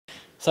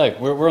So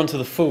we're on to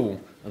the Fool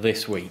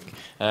this week,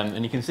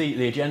 and you can see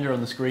the agenda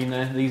on the screen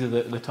there. These are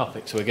the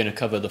topics we're going to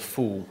cover the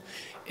Fool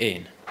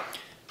in.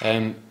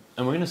 And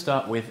we're going to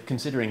start with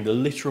considering the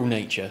literal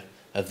nature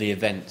of the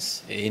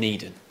events in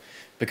Eden,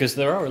 because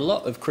there are a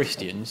lot of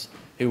Christians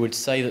who would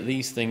say that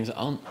these things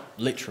aren't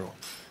literal.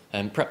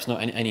 Perhaps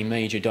not in any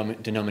major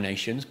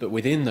denominations, but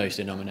within those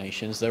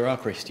denominations there are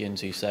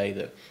Christians who say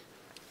that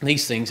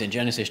these things in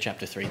Genesis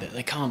chapter 3, that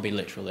they can't be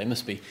literal, they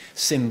must be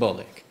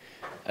symbolic.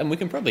 And we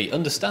can probably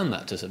understand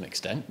that to some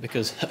extent,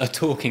 because a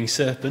talking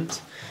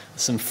serpent,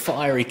 some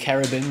fiery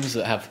cherubims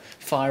that have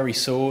fiery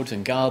swords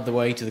and guard the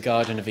way to the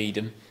Garden of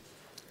Eden,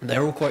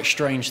 they're all quite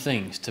strange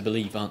things to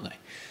believe, aren't they?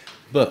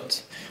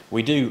 But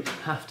we do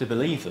have to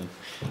believe them.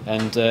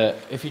 And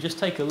if you just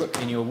take a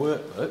look in your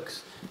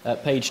workbooks,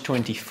 at page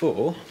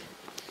 24,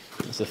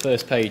 that's the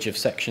first page of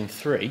section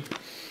 3,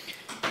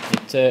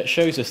 it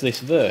shows us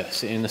this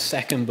verse in the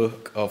second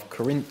book of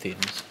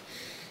Corinthians.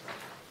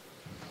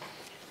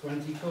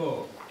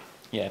 24.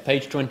 Yeah,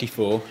 page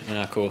 24 in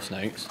our course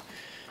notes.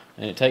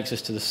 And it takes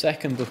us to the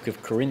second book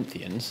of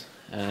Corinthians,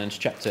 and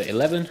chapter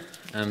 11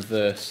 and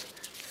verse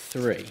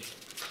 3.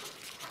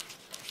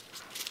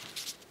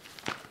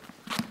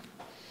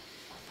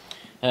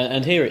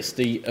 And here it's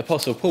the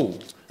Apostle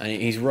Paul, and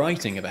he's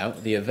writing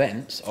about the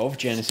events of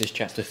Genesis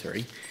chapter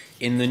 3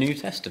 in the New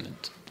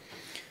Testament.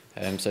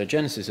 So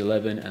Genesis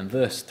 11 and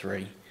verse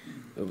 3,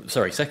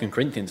 2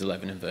 Corinthians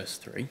 11 and verse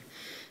 3,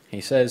 he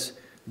says,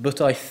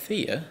 "But I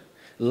fear,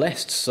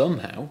 lest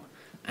somehow,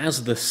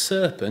 as the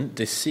serpent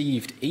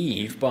deceived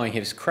Eve by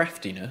his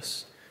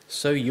craftiness,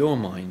 so your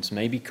minds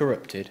may be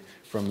corrupted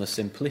from the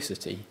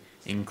simplicity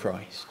in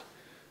Christ."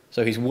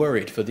 So he's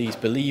worried for these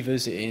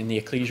believers in the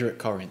ecclesia at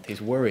Corinth.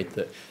 He's worried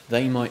that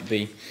they might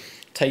be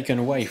taken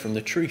away from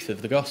the truth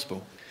of the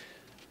gospel.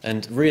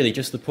 And really,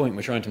 just the point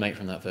we're trying to make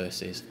from that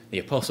verse is the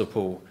Apostle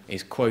Paul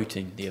is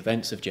quoting the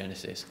events of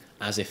Genesis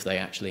as if they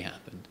actually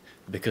happened,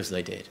 because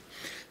they did.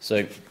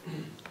 So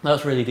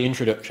that's really the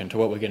introduction to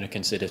what we're going to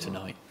consider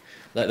tonight.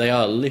 That they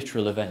are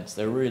literal events.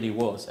 There really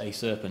was a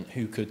serpent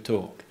who could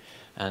talk.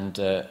 And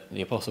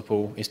the Apostle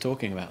Paul is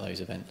talking about those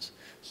events.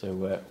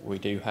 So we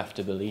do have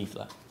to believe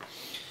that.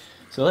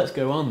 So let's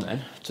go on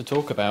then to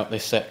talk about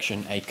this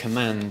section, a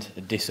command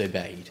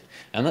disobeyed.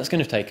 And that's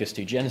going to take us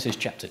to Genesis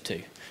chapter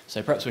 2.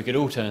 So perhaps we could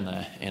all turn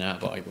there in our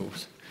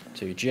Bibles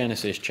to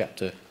Genesis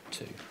chapter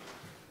 2.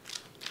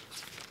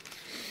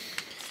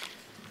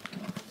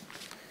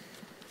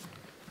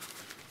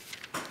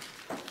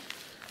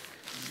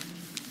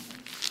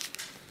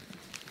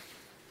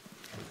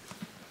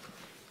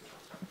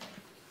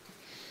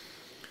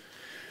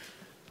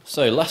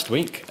 So last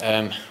week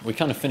we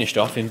kind of finished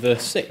off in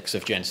verse 6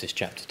 of Genesis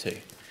chapter 2,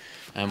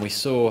 and we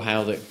saw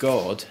how that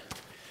God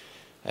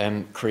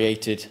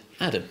created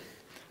Adam,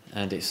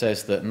 and it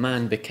says that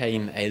man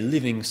became a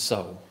living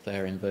soul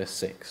there in verse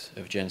 6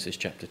 of Genesis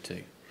chapter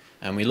 2,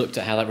 and we looked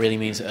at how that really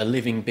means a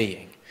living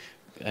being.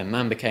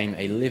 Man became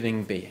a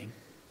living being,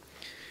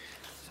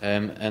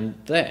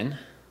 and then,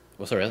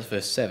 that's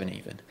verse 7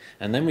 even,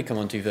 and then we come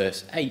on to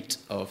verse 8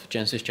 of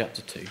Genesis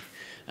chapter 2,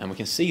 and we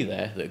can see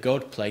there that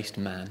God placed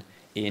man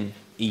in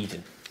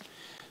Eden.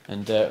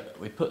 And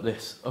we put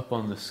this up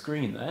on the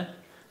screen there.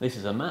 This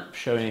is a map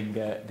showing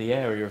the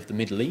area of the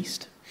Middle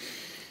East.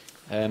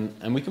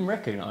 And we can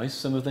recognise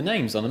some of the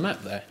names on the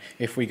map there.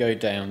 If we go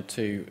down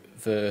to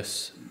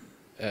verse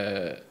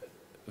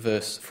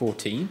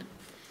 14,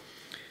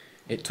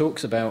 it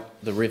talks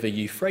about the river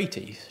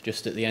Euphrates,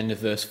 just at the end of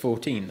verse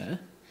 14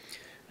 there.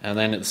 And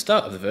then at the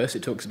start of the verse,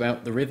 it talks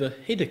about the river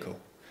Hiddekel.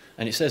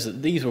 And it says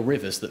that these were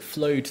rivers that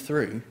flowed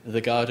through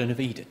the Garden of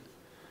Eden.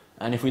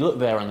 And if we look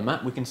there on the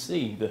map, we can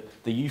see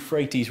the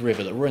Euphrates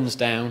River that runs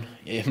down.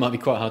 It might be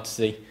quite hard to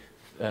see,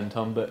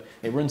 Tom, but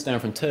it runs down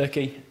from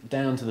Turkey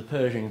down to the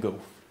Persian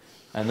Gulf.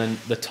 And then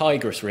the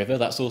Tigris River,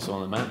 that's also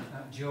on the map.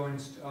 That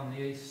joins on the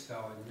east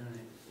side, doesn't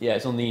it? Yeah,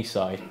 it's on the east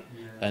side.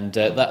 Yeah. And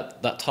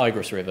that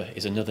Tigris River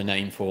is another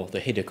name for the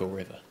Hiddekel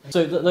River.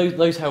 So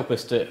those help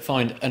us to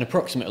find an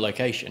approximate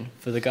location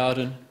for the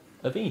Garden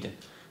of Eden,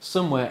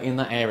 somewhere in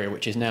that area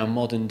which is now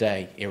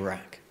modern-day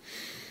Iraq.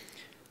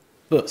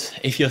 But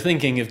if you're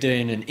thinking of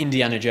doing an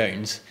Indiana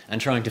Jones and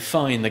trying to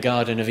find the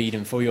Garden of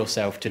Eden for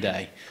yourself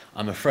today,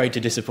 I'm afraid to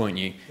disappoint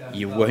you.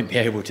 You won't be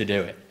able to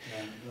do it.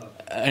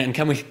 And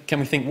can we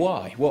think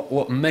why?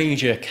 What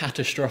major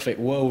catastrophic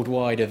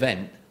worldwide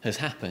event has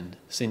happened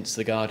since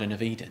the Garden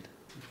of Eden?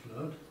 The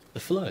flood. The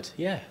flood,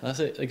 yeah, that's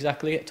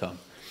exactly it, Tom.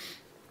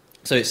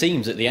 So it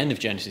seems at the end of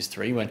Genesis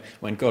 3,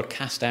 when God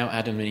cast out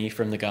Adam and Eve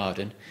from the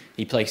garden,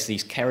 he placed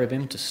these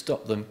cherubim to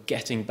stop them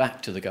getting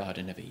back to the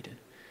Garden of Eden.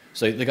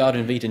 So the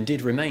Garden of Eden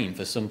did remain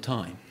for some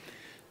time,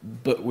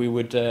 but we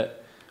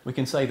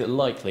can say that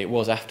likely it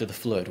was after the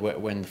flood,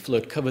 when the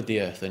flood covered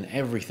the earth and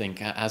everything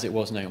as it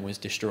was known was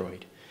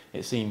destroyed.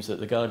 It seems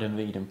that the Garden of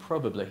Eden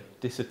probably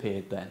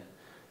disappeared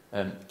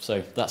then.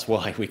 So that's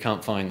why we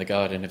can't find the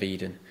Garden of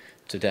Eden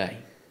today.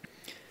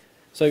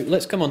 So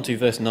let's come on to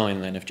verse 9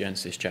 then of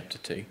Genesis chapter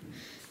 2,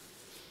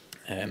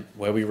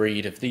 where we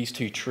read of these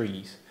two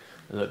trees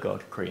that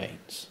God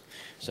creates.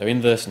 So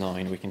in verse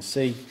 9 we can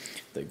see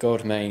that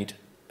God made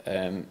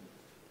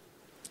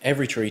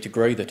every tree to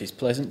grow that is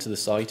pleasant to the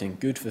sight and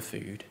good for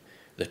food.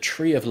 The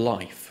tree of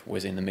life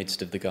was in the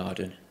midst of the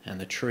garden, and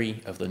the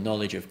tree of the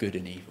knowledge of good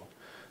and evil.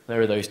 There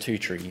are those two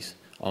trees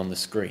on the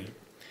screen.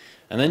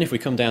 And then if we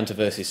come down to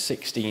verses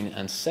 16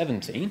 and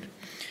 17,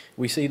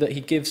 we see that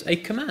he gives a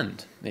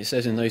command. It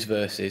says in those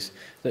verses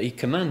that he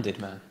commanded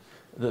man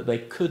that they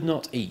could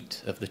not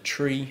eat of the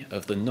tree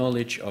of the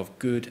knowledge of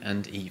good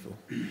and evil,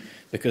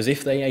 because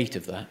if they ate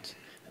of that,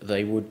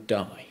 they would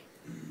die.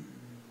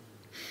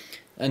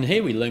 And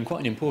here we learn quite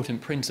an important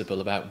principle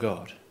about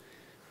God.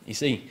 You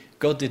see,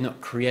 God did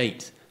not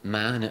create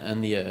man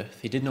and the earth.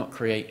 He did not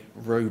create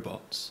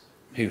robots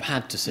who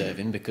had to serve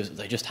him because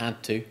they just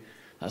had to.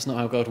 That's not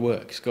how God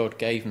works. God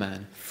gave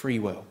man free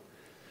will.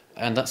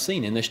 And that's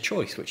seen in this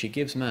choice which he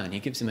gives man. He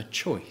gives him a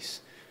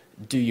choice.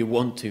 Do you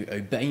want to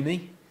obey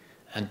me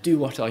and do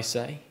what I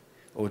say?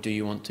 Or do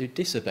you want to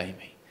disobey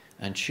me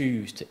and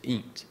choose to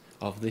eat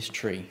of this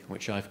tree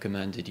which I've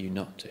commanded you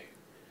not to?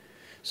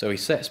 So he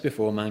sets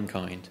before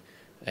mankind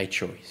a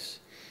choice.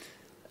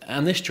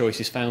 And this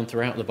choice is found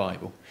throughout the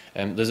Bible.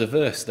 There's a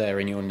verse there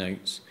in your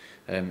notes.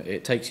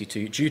 It takes you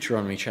to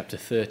Deuteronomy chapter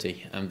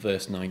 30 and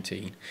verse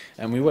 19.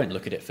 And we won't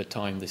look at it for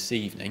time this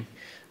evening,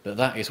 but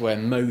that is where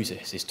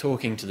Moses is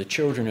talking to the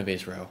children of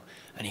Israel.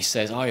 And he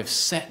says, I have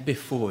set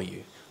before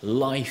you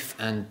life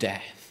and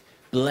death,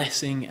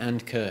 blessing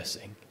and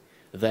cursing.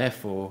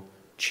 Therefore,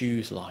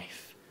 choose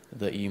life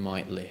that you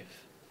might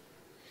live.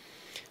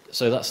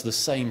 So that's the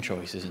same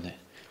choice, isn't it?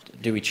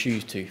 Do we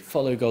choose to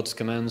follow God's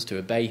commands, to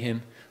obey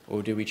him,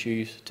 or do we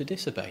choose to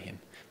disobey him?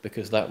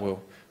 Because that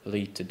will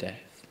lead to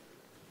death.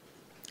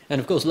 And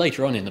of course,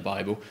 later on in the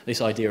Bible,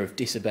 this idea of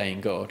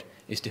disobeying God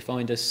is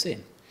defined as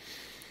sin.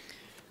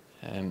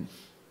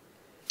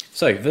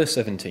 So, verse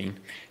 17,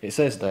 it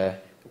says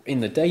there, in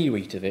the day you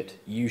eat of it,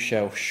 you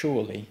shall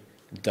surely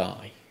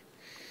die.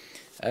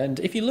 And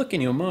if you look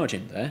in your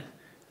margin there,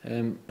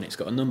 it's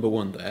got a number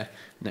 1 there,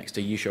 next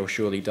to you shall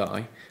surely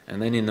die.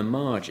 And then in the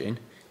margin,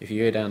 if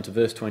you go down to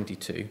verse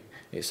 22,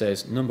 it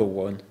says number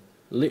 1,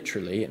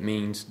 literally it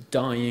means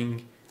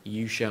dying,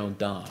 you shall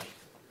die.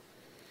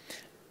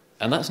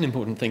 And that's an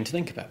important thing to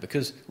think about,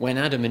 because when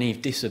Adam and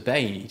Eve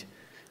disobeyed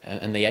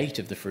and they ate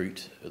of the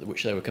fruit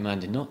which they were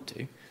commanded not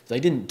to, they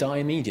didn't die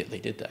immediately,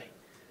 did they?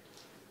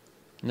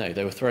 No,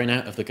 they were thrown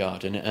out of the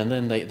garden, and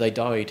then they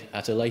died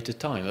at a later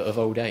time, of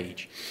old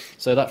age.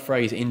 So that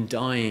phrase, in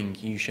dying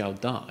you shall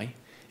die,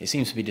 it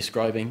seems to be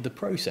describing the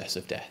process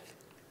of death.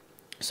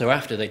 So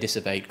after they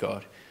disobeyed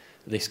God,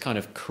 this kind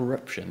of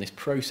corruption, this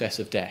process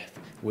of death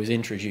was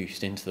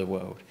introduced into the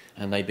world,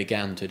 and they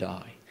began to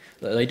die.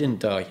 They didn't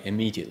die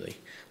immediately,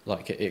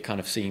 like it kind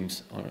of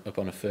seems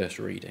upon a first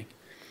reading.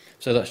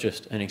 So that's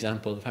just an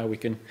example of how we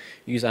can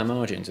use our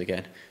margins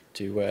again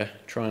to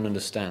try and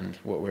understand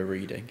what we're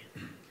reading.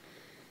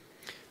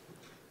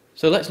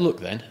 So let's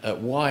look then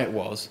at why it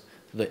was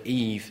that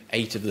Eve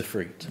ate of the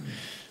fruit.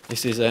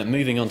 This is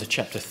moving on to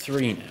chapter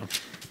 3 now,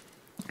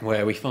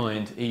 where we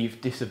find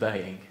Eve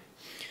disobeying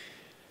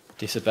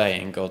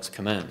God's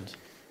command.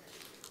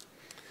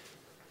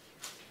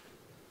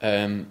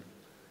 I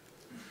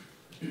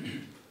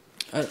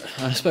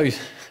suppose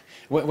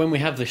when we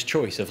have this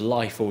choice of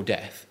life or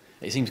death,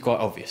 it seems quite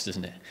obvious,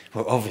 doesn't it?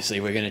 Well,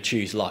 obviously we're going to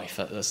choose life.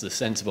 That's the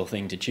sensible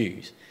thing to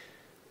choose.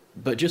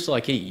 But just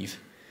like Eve,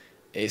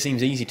 it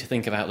seems easy to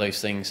think about those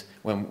things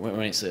when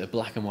it's a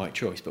black and white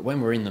choice. But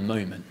when we're in the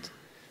moment,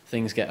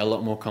 things get a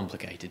lot more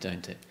complicated,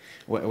 don't it?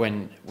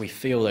 When we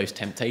feel those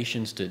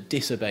temptations to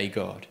disobey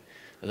God,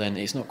 then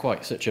it's not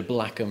quite such a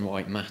black and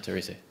white matter,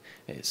 is it?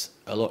 It's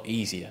a lot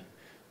easier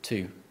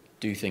to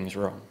do things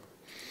wrong.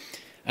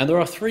 And there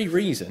are 3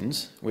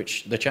 reasons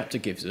which the chapter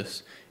gives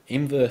us.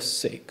 In verse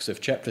 6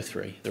 of chapter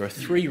 3, there are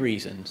 3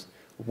 reasons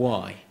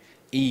why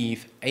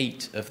Eve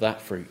ate of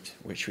that fruit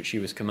which she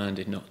was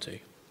commanded not to.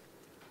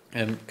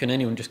 Can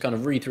anyone just kind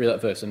of read through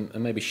that verse and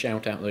maybe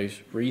shout out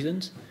those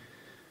reasons?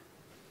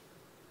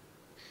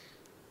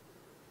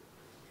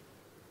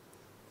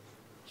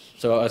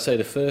 So I'd say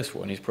the first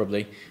one is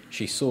probably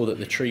she saw that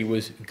the tree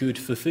was good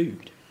for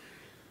food.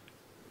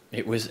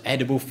 It was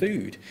edible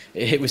food.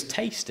 It was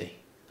tasty.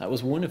 That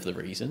was one of the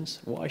reasons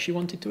why she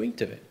wanted to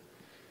eat of it.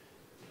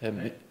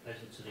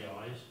 Pleasant to the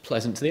eyes.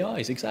 Pleasant to the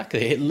eyes,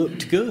 exactly. It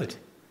looked good,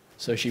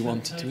 so she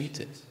wanted to eat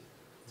it.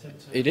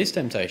 It is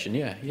temptation,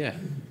 yeah.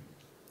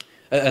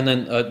 And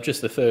then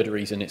just the third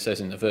reason it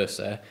says in the verse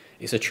there,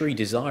 it's a tree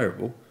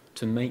desirable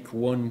to make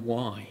one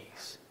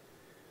wise.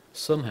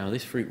 Somehow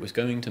this fruit was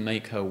going to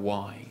make her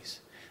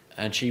wise,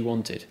 and she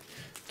wanted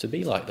to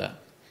be like that.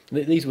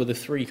 These were the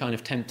 3 kind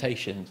of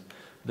temptations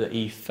that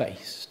Eve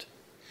faced.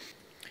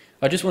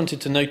 I just wanted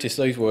to notice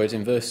those words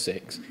in verse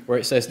 6, where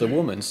it says the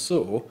woman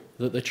saw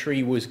that the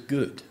tree was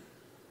good.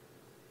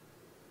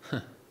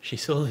 She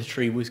saw the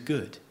tree was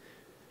good.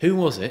 Who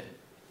was it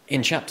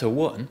in chapter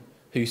 1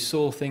 who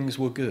saw things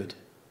were good?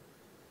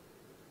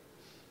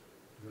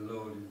 The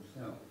Lord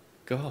himself.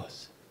 God.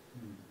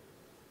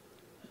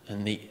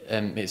 And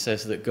it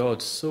says that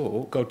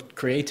God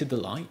created the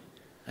light,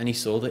 and he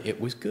saw that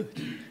it was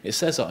good. It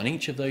says that on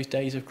each of those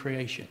days of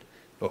creation,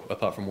 well,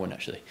 apart from one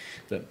actually,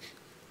 but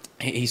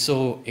he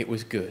saw it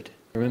was good.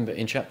 Remember,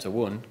 in chapter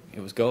 1,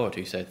 it was God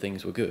who said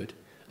things were good,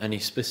 and he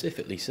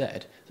specifically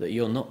said that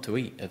you're not to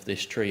eat of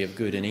this tree of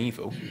good and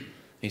evil.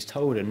 He's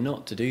told her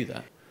not to do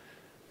that.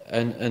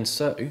 And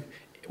so,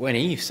 when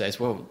Eve says,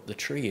 well, the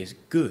tree is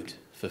good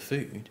for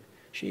food,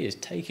 she is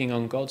taking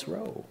on God's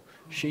role.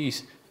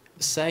 She's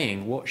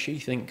saying what she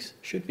thinks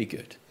should be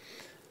good.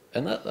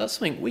 And that's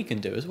something we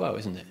can do as well,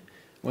 isn't it?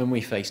 When we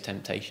face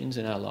temptations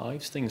in our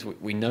lives, things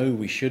we know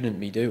we shouldn't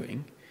be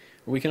doing,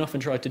 we can often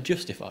try to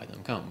justify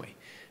them, can't we?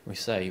 We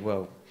say,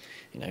 well,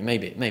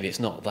 maybe it's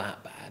not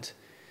that bad.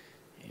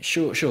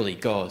 Surely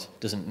God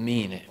doesn't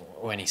mean it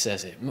when he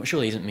says it.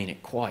 Surely he doesn't mean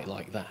it quite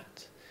like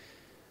that.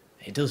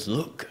 It does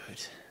look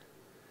good.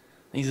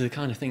 These are the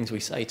kind of things we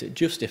say to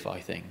justify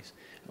things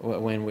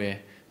when we're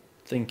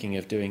thinking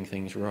of doing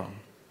things wrong.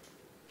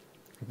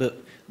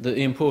 But the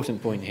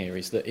important point here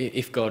is that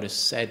if God has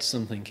said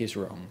something is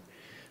wrong,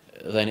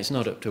 then it's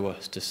not up to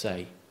us to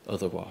say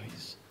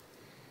otherwise.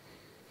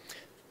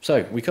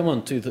 So we come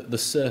on to the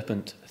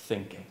serpent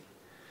thinking.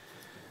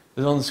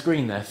 There's on the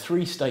screen there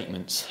 3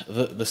 statements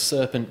that the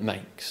serpent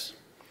makes.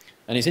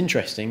 And it's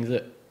interesting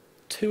that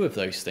 2 of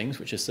those things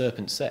which a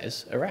serpent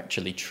says are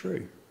actually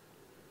true.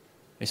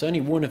 It's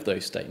only one of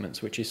those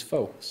statements which is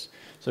false.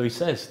 So he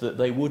says that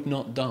they would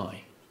not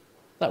die.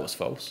 That was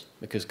false,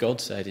 because God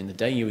said, in the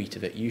day you eat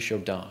of it, you shall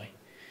die.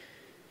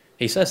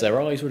 He says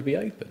their eyes would be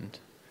opened.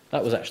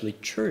 That was actually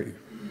true.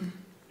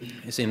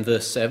 It's in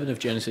verse 7 of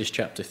Genesis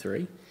chapter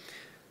 3.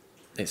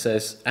 It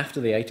says,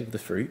 after they ate of the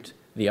fruit,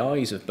 the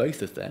eyes of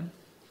both of them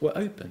were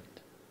opened.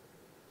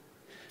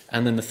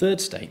 And then the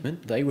third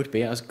statement, they would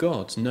be as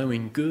gods,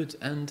 knowing good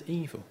and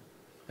evil.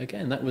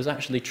 Again, that was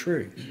actually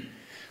true.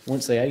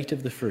 Once they ate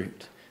of the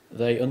fruit,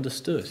 they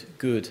understood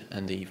good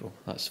and evil.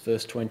 That's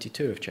verse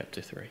 22 of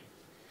chapter 3.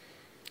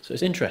 So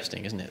it's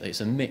interesting, isn't it?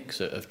 It's a mix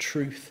of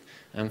truth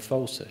and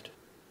falsehood.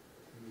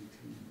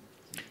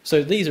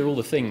 So these are all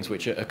the things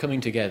which are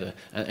coming together,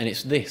 and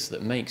it's this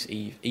that makes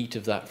Eve eat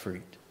of that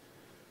fruit.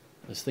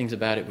 There's things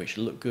about it which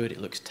look good,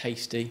 it looks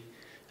tasty,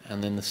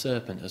 and then the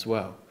serpent as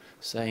well,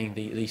 saying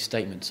these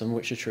statements, some of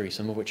which are true,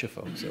 some of which are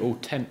false. It all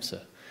tempts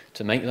her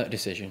to make that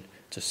decision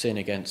to sin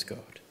against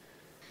God.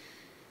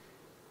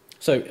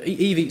 So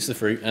Eve eats the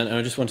fruit, and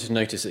I just wanted to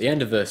notice at the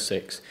end of verse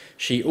 6,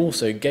 she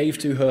also gave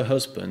to her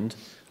husband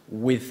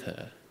with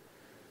her.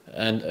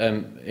 And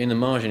in the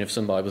margin of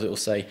some Bibles it will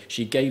say,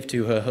 she gave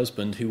to her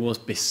husband who was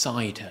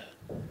beside her.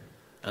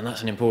 And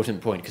that's an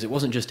important point, because it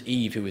wasn't just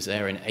Eve who was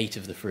there and ate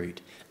of the fruit.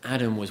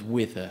 Adam was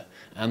with her.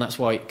 And that's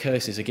why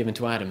curses are given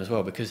to Adam as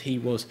well, because he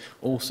was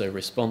also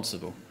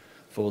responsible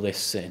for this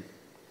sin.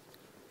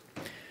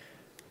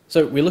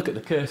 So we look at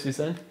the curses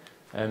then.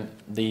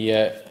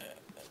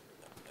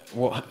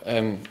 What's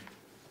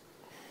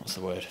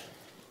the word?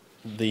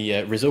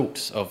 The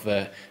results of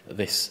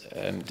this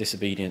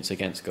disobedience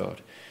against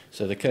God.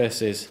 So the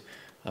curses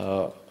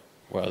are,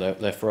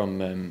 they're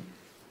from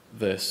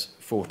verse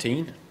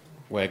 14,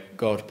 where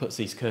God puts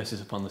these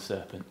curses upon the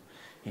serpent.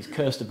 He's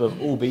cursed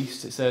above all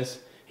beasts, it says.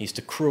 He's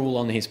to crawl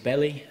on his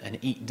belly and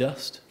eat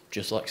dust,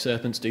 just like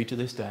serpents do to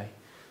this day.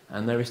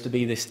 And there is to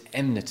be this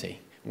enmity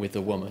with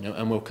the woman,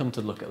 and we'll come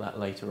to look at that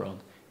later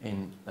on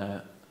in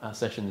our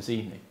session this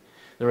evening.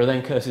 There are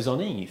then curses on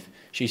Eve.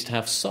 She's to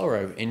have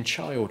sorrow in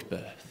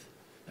childbirth.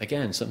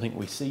 Again, something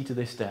we see to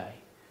this day.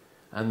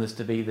 And there's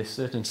to be this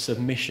certain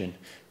submission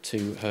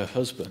to her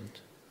husband.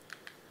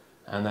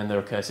 And then there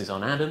are curses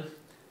on Adam.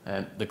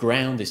 The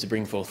ground is to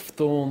bring forth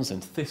thorns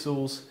and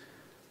thistles.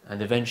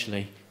 And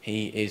eventually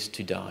he is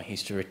to die.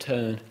 He's to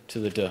return to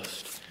the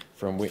dust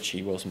from which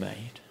he was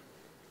made.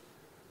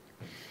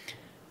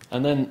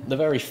 And then the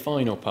very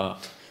final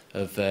part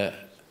of the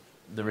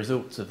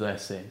results of their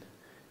sin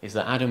is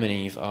that Adam and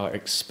Eve are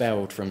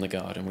expelled from the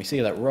garden. We see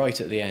that right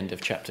at the end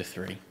of chapter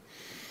 3.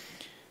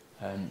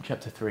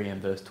 Chapter 3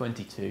 and verse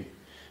 22,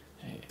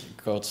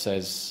 God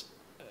says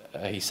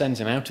he sends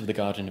him out of the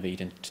Garden of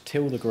Eden to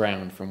till the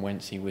ground from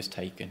whence he was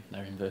taken.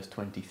 There in verse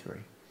 23.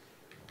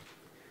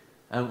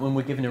 And when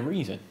we're given a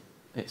reason,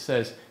 it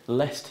says,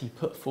 lest he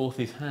put forth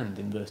his hand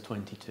in verse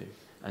 22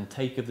 and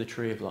take of the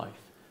tree of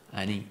life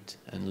and eat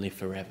and live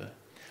forever.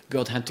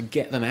 God had to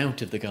get them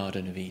out of the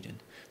Garden of Eden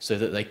so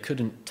that they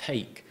couldn't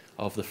take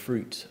of the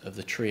fruit of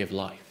the tree of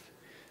life.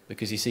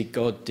 Because you see,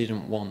 God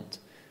didn't want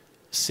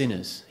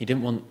sinners. He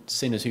didn't want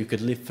sinners who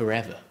could live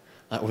forever.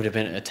 That would have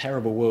been a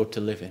terrible world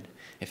to live in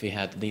if he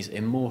had these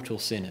immortal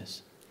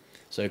sinners.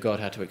 So God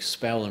had to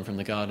expel them from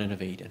the Garden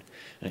of Eden.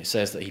 And it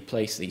says that he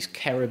placed these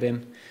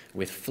cherubim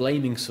with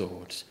flaming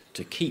swords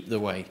to keep the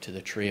way to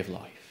the tree of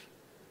life.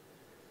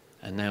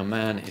 And now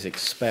man is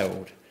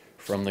expelled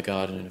from the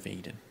Garden of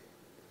Eden.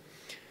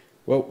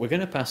 Well, we're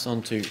going to pass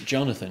on to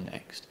Jonathan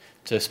next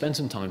to spend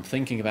some time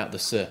thinking about the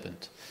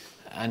serpent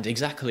and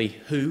exactly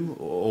who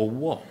or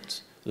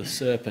what the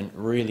serpent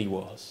really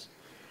was.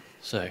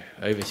 So,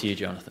 over to you,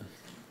 Jonathan.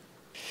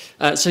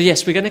 So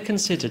yes, we're going to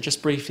consider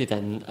just briefly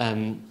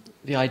then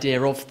the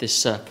idea of this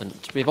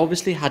serpent. We've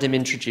obviously had him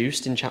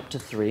introduced in chapter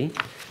 3,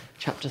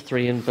 chapter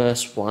 3 and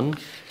verse 1,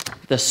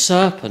 the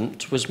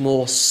serpent was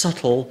more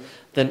subtle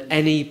than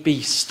any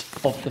beast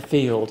of the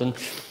field.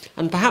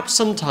 And perhaps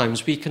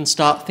sometimes we can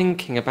start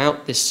thinking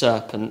about this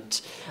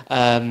serpent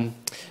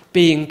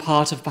being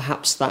part of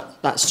perhaps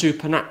that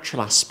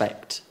supernatural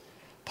aspect,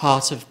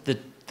 part of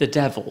the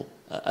devil,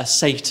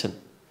 Satan.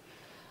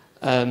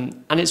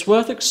 And it's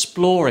worth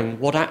exploring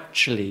what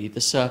actually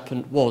the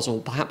serpent was,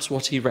 or perhaps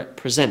what he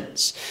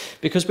represents,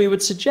 because we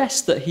would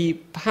suggest that he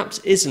perhaps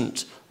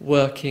isn't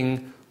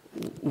working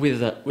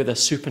with a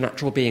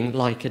supernatural being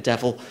like a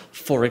devil,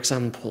 for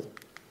example.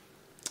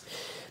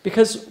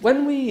 Because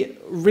when we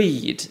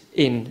read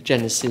in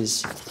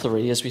Genesis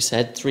 3, as we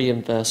said, 3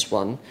 and verse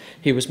 1,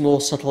 he was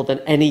more subtle than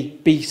any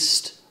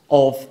beast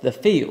of the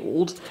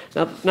field.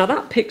 Now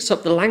that picks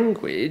up the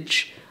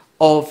language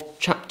of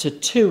chapter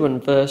 2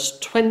 and verse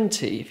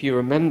 20, if you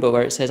remember,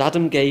 where it says,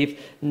 Adam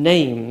gave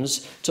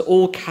names to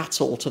all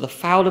cattle, to the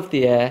fowl of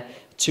the air,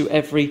 to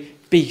every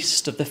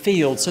beast of the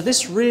field. So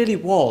this really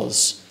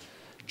was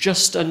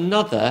just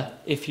another,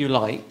 if you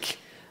like,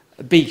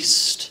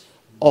 beast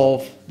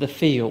of the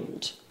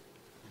field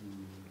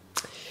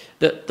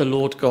that the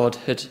Lord God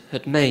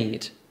had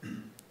made.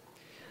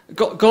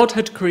 God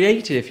had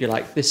created, if you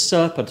like, this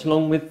serpent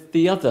along with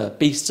the other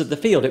beasts of the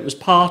field. It was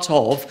part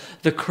of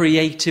the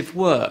creative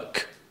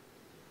work.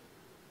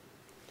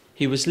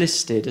 He was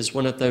listed as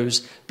one of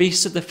those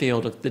beasts of the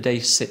field of the day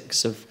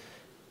 6 of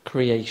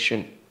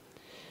creation.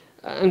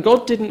 And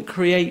God didn't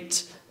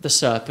create the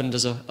serpent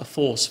as a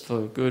force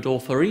for good or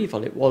for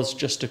evil. It was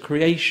just a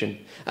creation.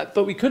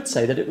 But we could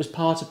say that it was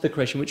part of the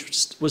creation which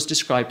was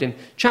described in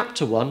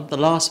chapter 1, the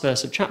last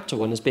verse of chapter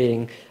 1, as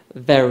being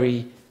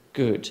very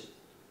good.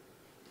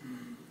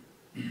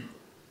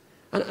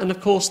 And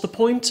of course, the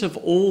point of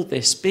all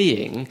this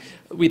being,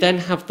 we then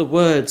have the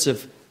words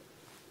of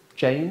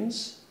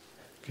James.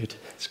 Good,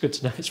 it's good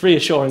to know. It's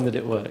reassuring that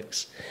it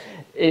works.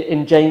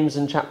 In James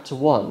in chapter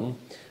 1,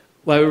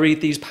 where we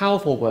read these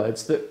powerful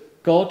words that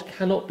God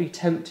cannot be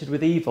tempted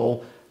with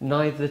evil,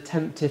 neither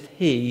tempteth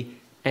he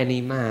any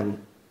man.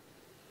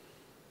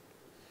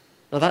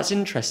 Now that's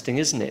interesting,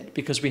 isn't it?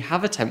 Because we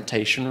have a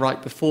temptation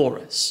right before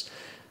us,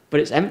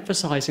 but it's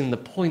emphasising the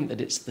point that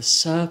it's the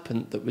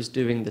serpent that was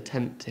doing the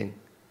tempting.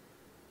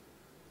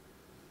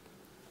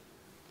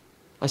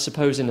 I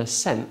suppose in a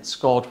sense,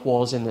 God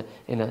was in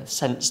a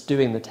sense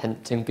doing the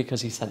tempting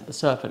because he sent the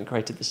serpent,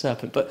 created the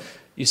serpent. But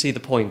you see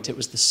the point, it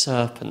was the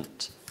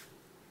serpent.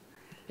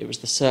 It was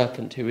the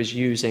serpent who was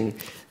using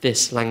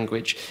this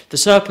language. The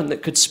serpent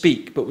that could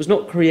speak, but was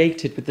not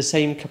created with the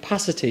same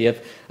capacity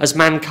as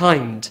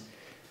mankind.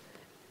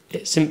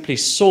 It simply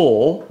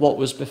saw what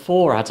was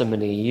before Adam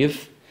and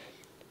Eve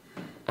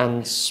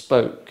and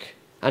spoke.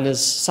 And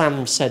as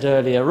Sam said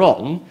earlier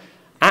on,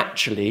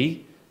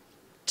 actually,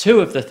 2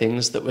 of the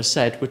things that were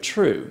said were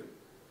true.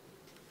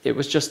 It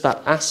was just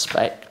that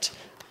aspect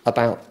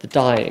about the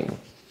dying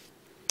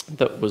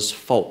that was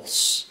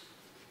false.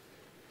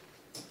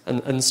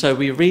 And so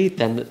we read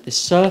then that the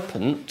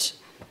serpent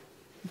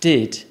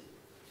did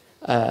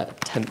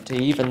tempt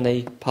Eve, and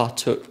they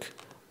partook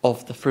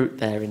of the fruit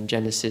there in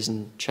Genesis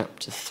in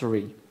chapter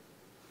 3.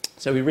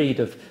 So we read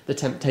of the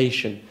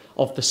temptation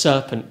of the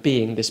serpent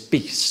being this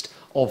beast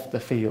of the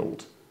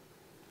field.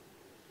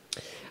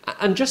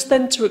 And just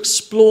then to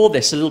explore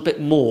this a little bit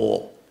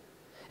more,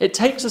 it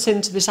takes us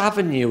into this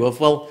avenue of,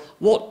 well,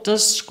 what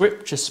does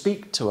Scripture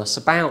speak to us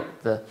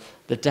about the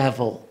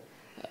devil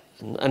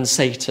and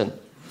Satan?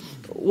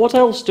 What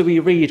else do we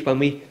read when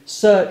we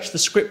search the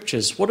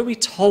Scriptures? What are we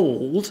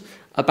told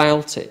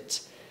about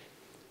it?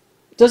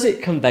 Does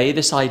it convey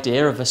this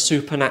idea of a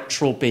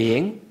supernatural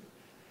being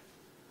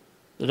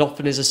that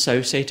often is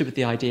associated with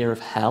the idea of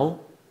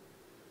hell,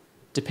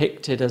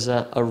 depicted as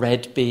a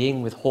red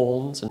being with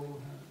horns?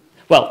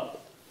 Well,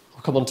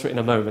 I'll come on to it in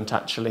a moment,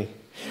 actually.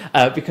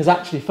 Because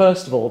actually,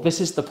 first of all,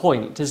 this is the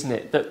point, isn't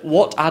it? That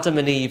what Adam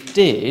and Eve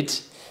did,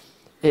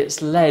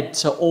 it's led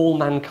to all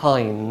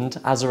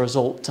mankind as a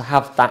result to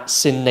have that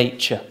sin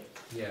nature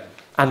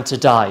and to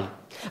die.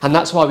 And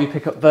that's why we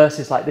pick up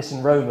verses like this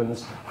in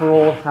Romans, for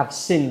all have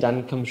sinned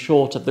and come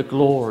short of the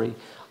glory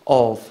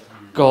of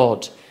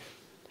God.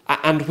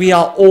 And we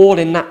are all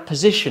in that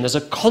position as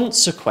a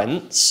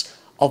consequence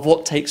of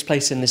what takes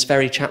place in this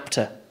very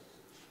chapter.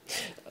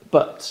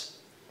 But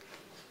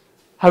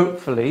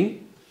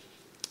hopefully,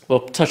 we'll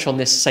touch on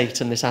this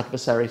Satan, this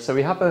adversary. So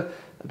we have a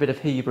bit of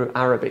Hebrew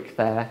Arabic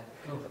there,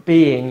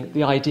 being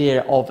the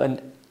idea of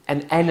an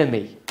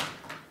enemy,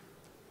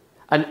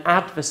 an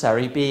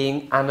adversary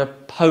being an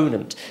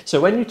opponent. So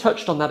when you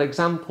touched on that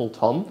example,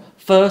 Tom,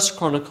 1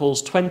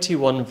 Chronicles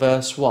 21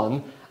 verse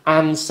 1,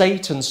 and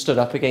Satan stood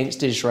up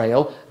against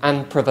Israel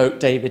and provoked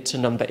David to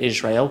number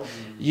Israel,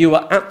 you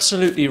were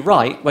absolutely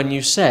right when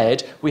you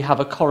said we have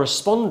a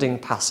corresponding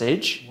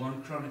passage,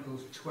 1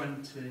 Chronicles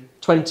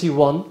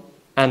 21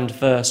 and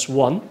verse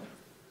 1.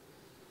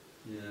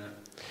 Yeah.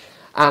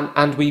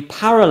 And we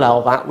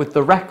parallel that with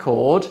the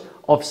record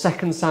of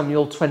 2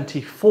 Samuel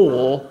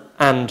 24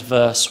 and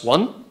verse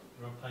 1.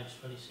 We're on page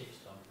 26,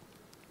 Tom.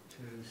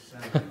 2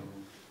 Samuel.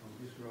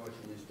 I'm just writing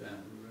this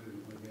down.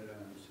 We'll get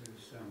out. 2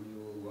 Samuel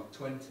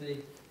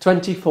 20.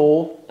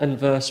 24 and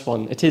verse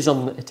 1. It is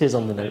on the Verse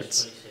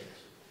notes. 26.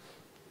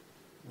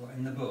 What,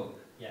 in the book?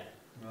 Yeah.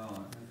 Right,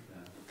 okay.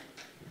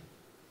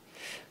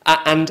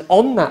 And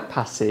on that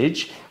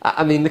passage,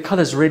 I mean, the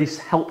colours really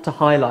help to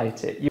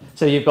highlight it.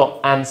 So you've got,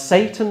 and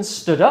Satan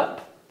stood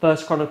up, 1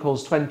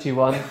 Chronicles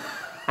 21,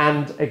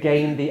 and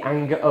again the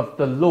anger of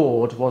the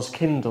Lord was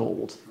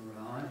kindled.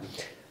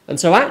 Right. And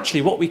so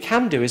actually what we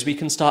can do is we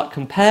can start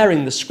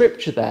comparing the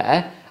scripture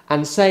there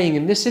and saying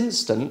in this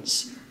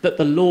instance that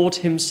the Lord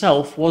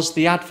himself was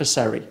the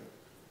adversary.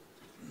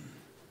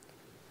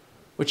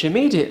 Which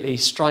immediately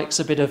strikes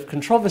a bit of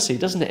controversy,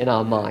 doesn't it, in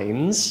our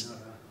minds?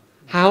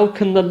 How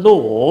can the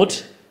Lord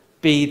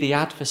be the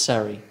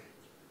adversary?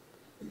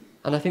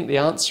 And I think the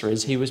answer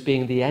is he was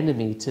being the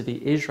enemy to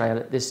the Israel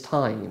at this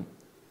time.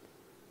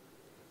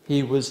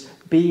 He was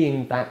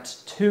being that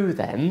to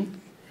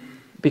them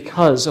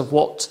because of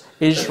what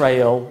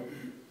Israel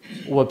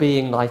were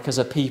being like as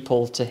a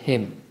people to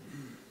him.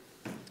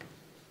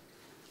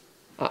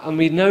 And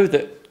we know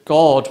that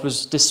God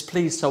was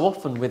displeased so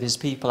often with his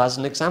people as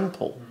an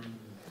example.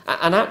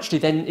 And actually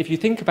then, if you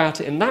think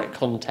about it in that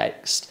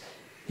context,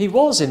 he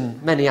was in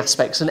many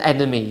aspects an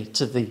enemy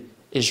to the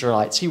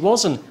Israelites. He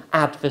was an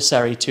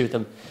adversary to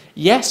them.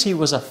 Yes, he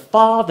was a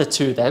father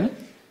to them,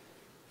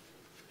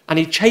 and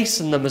he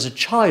chastened them as a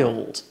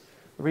child.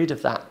 We read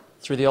of that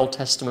through the Old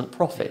Testament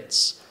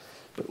prophets.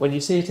 But when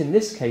you see it in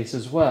this case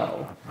as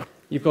well,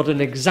 you've got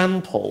an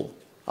example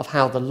of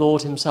how the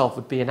Lord himself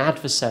would be an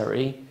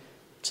adversary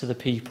to the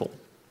people.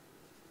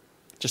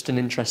 Just an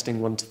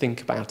interesting one to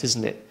think about,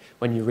 isn't it,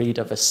 when you read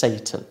of a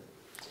Satan.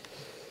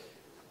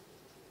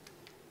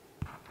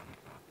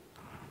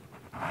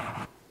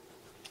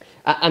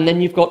 And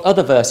then you've got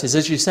other verses,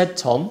 as you said,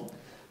 Tom,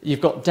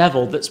 you've got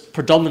devil that's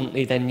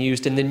predominantly then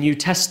used in the New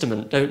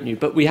Testament, don't you?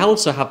 But we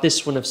also have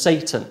this one of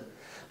Satan,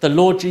 the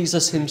Lord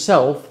Jesus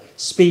himself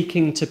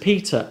speaking to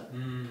Peter.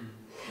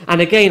 And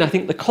again, I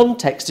think the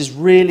context is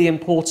really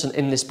important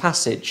in this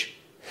passage,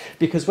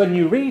 because when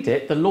you read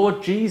it, the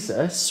Lord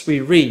Jesus,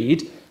 we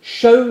read,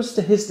 shows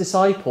to his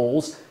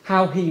disciples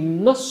how he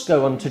must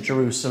go unto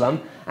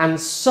Jerusalem and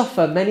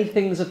suffer many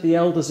things of the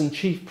elders and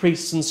chief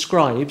priests and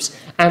scribes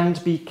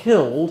and be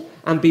killed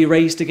and be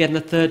raised again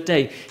the third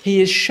day.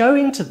 He is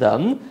showing to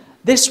them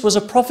this was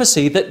a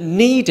prophecy that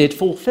needed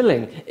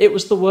fulfilling. It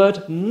was the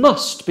word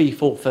must be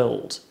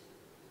fulfilled.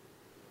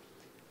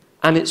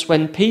 And it's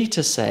when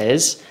Peter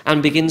says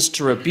and begins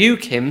to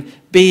rebuke him,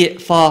 be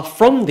it far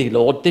from thee,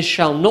 Lord, this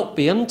shall not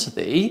be unto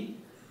thee.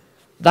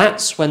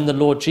 That's when the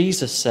Lord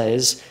Jesus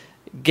says,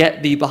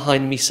 get thee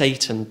behind me,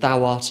 Satan,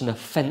 thou art an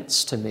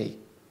offence to me.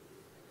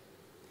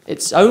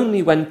 It's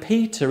only when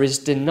Peter is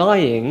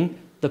denying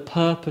the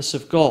purpose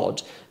of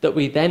God that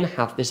we then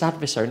have this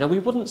adversary. Now, we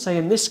wouldn't say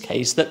in this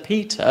case that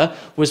Peter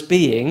was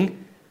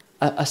being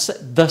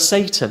the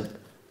Satan,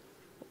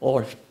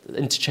 or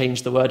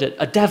interchange the word,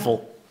 a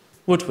devil,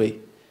 would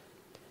we?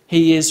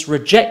 He is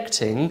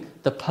rejecting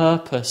the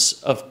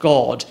purpose of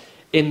God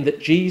in that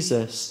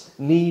Jesus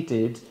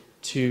needed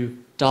to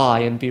die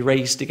and be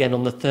raised again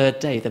on the third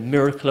day, the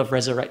miracle of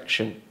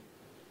resurrection.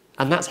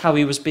 And that's how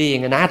he was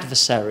being an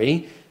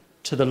adversary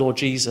to the Lord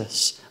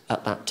Jesus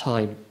at that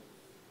time.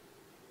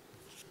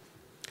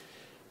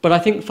 But I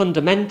think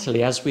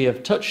fundamentally, as we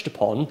have touched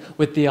upon,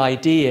 with the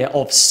idea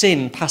of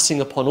sin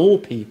passing upon all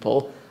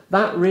people,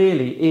 that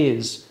really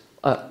is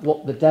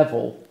what the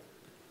devil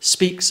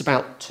speaks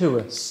about to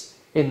us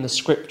in the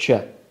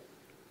scripture.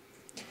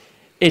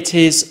 It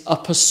is a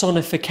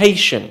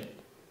personification,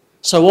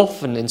 so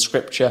often in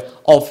scripture,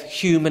 of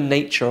human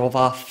nature, of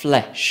our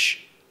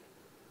flesh.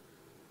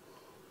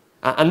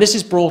 And this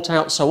is brought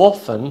out so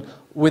often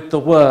with the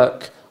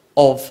work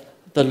of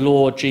the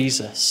Lord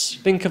Jesus.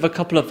 Think of a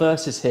couple of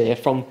verses here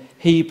from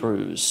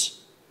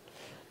Hebrews.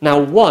 Now,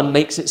 one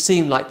makes it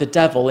seem like the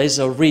devil is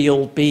a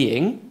real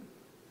being,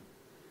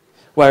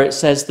 where it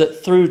says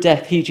that through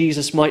death he,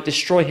 Jesus, might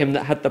destroy him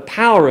that had the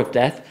power of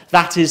death,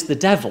 that is the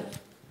devil.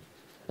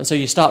 And so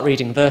you start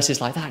reading verses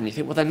like that and you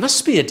think, well, there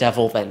must be a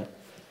devil then.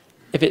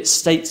 If it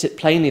states it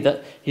plainly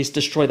that he's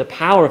destroyed the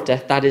power of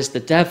death, that is the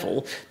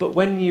devil. But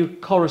when you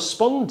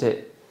correspond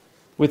it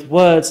with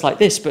words like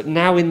this, but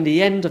now in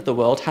the end of the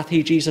world hath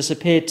he, Jesus,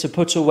 appeared to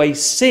put away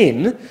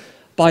sin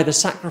by the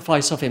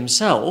sacrifice of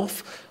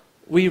himself,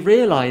 we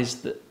realise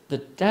that the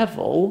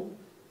devil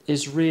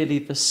is really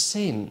the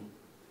sin.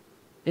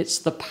 It's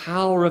the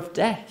power of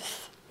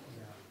death.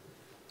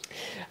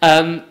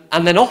 And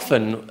then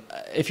often,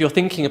 if you're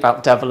thinking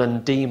about devil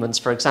and demons,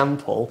 for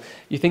example,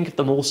 you think of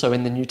them also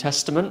in the New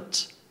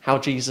Testament, how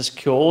Jesus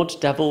cured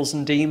devils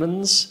and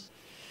demons.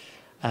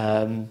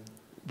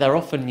 They're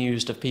often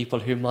used of people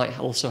who might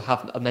also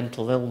have a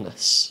mental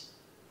illness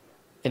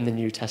in the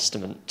New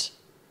Testament.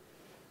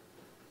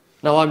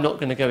 Now, I'm not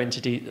going to go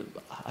into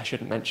I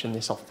shouldn't mention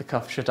this off the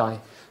cuff, should I?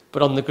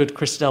 But on the Good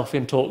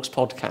Christadelphian Talks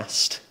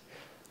podcast,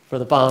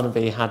 Brother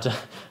Barnaby had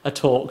a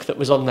talk that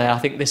was on there, I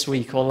think this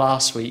week or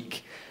last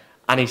week,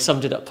 and he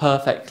summed it up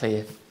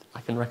perfectly.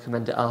 I can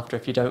recommend it after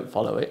if you don't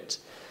follow it,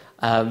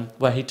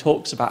 where he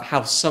talks about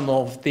how some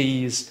of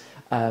these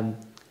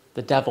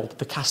the devil,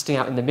 the casting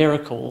out in the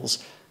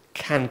miracles,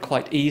 can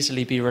quite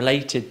easily be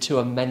related to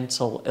a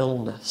mental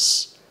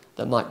illness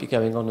that might be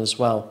going on as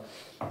well.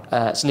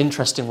 It's an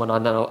interesting one, I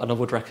know, and I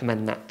would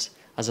recommend that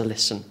as a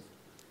listen.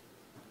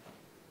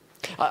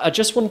 I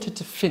just wanted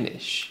to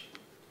finish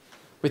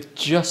with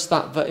just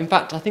that. In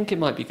fact, I think it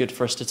might be good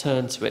for us to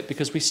turn to it,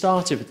 because we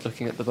started with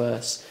looking at the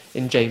verse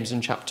in James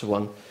in chapter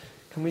 1.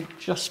 Can we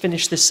just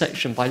finish this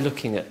section by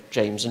looking at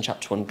James in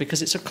chapter 1?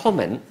 Because it's a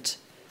comment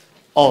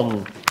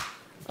on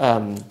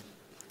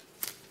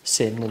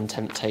sin and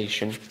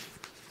temptation.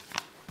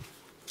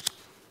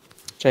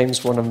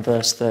 James 1 and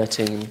verse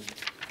 13.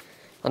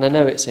 And I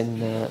know it's in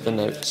the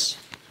notes.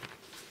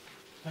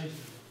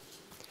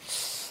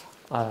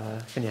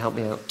 Can you help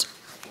me out?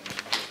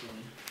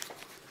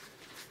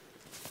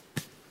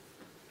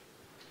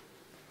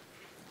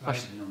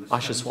 I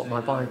should swap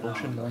my Bible,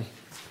 shouldn't I?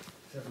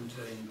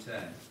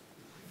 17:10.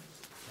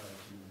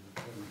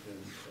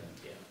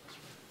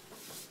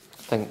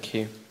 Thank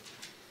you.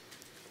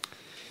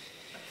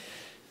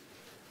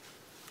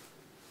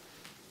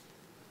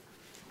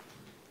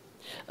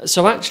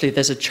 So actually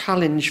there's a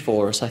challenge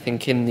for us, I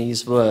think, in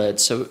these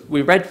words. So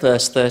we read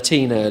verse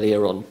 13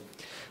 earlier on,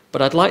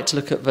 but I'd like to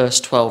look at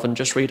verse 12 and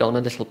just read on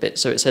a little bit.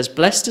 So it says,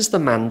 "Blessed is the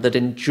man that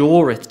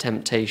endureth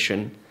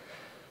temptation,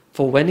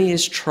 for when he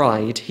is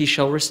tried, he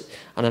shall receive..."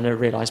 And I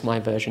realise my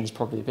version is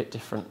probably a bit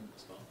different.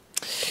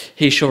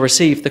 "He shall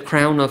receive the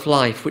crown of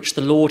life, which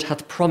the Lord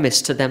hath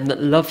promised to them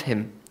that love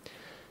him.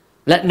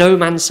 Let no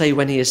man say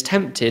when he is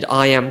tempted,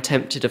 I am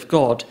tempted of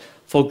God.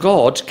 For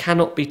God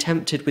cannot be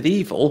tempted with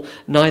evil,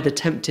 neither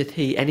tempteth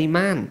he any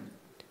man.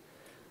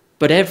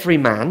 But every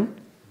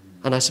man,"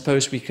 and I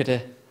suppose we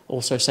could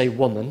also say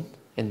woman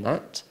in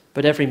that,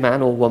 "but every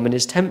man or woman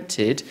is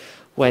tempted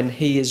when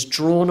he is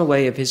drawn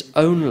away of his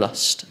own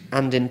lust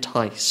and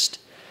enticed.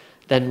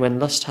 Then when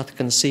lust hath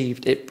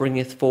conceived, it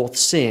bringeth forth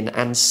sin,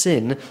 and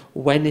sin,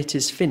 when it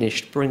is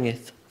finished,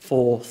 bringeth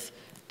forth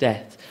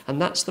death."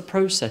 And that's the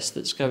process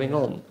that's going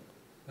on.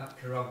 That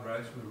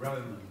corroborates with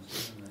Romans,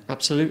 doesn't it?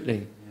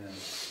 Absolutely. Yeah.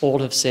 All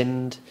have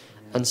sinned,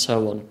 and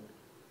so on.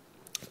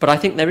 But I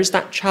think there is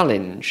that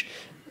challenge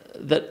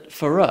that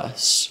for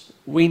us,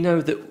 we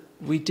know that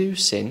we do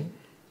sin,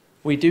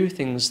 we do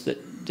things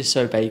that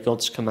disobey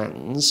God's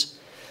commands,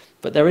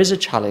 but there is a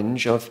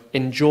challenge of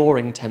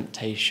enduring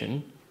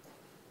temptation,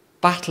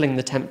 battling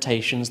the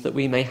temptations that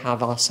we may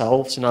have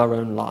ourselves in our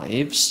own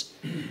lives,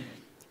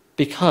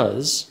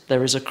 because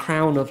there is a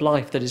crown of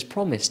life that is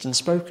promised and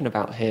spoken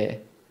about here.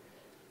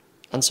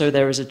 And so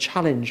there is a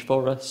challenge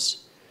for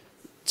us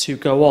to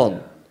go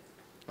on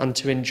and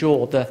to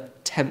endure the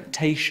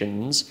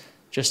temptations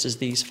just as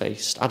these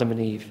faced Adam and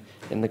Eve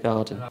in the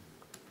garden.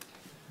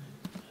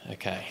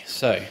 Okay,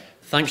 so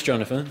thanks,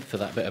 Jonathan, for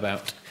that bit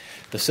about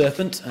the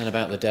serpent and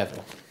about the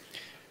devil.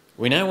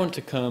 We now want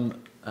to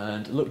come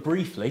and look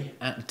briefly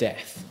at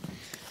death.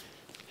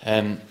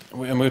 And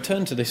we'll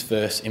turn to this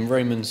verse in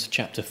Romans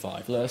chapter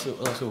 5. Let's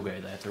all go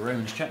there to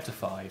Romans chapter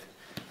 5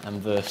 and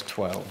verse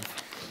 12.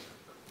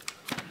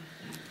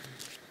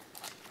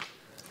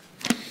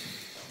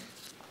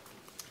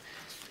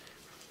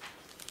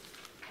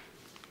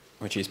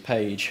 Which is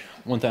page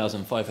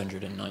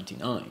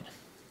 1599.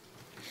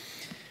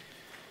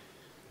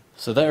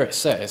 So there it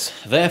says,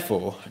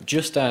 "Therefore,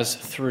 just as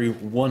through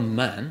one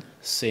man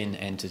sin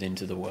entered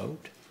into the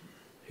world,"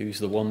 who's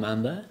the one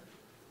man there?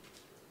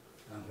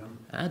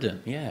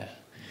 Adam, yeah.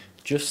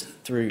 Just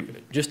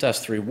as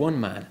through one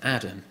man,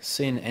 Adam,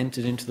 sin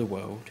entered into the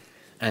world,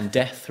 and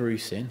death through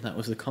sin, that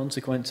was the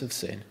consequence of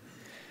sin,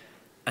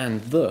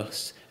 and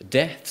thus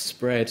death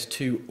spread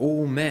to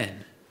all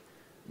men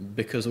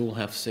because all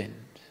have sinned.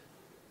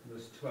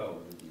 Verse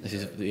 12. This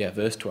is,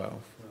 verse 12.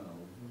 12.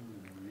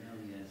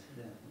 Yes.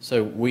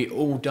 So we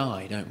all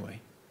die, don't we?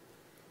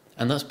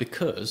 And that's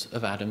because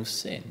of Adam's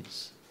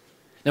sins.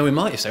 Now we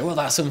might say, well,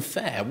 that's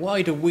unfair.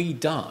 Why do we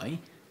die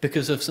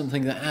because of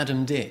something that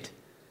Adam did?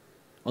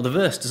 Well, the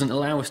verse doesn't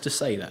allow us to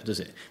say that, does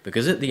it?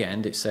 Because at the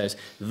end it says,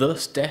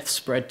 "Thus death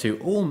spread to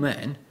all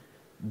men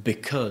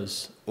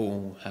because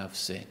all have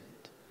sinned."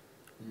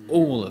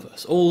 All of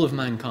us, all of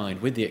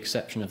mankind, with the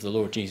exception of the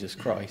Lord Jesus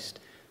Christ,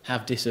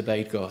 have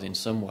disobeyed God in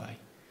some way,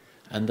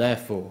 and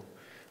therefore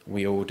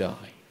we all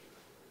die.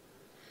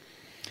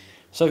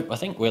 So I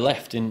think we're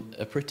left in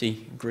a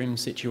pretty grim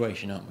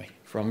situation, aren't we,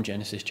 from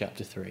Genesis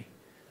chapter 3,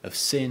 of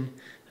sin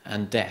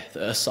and death,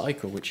 a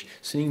cycle which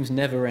seems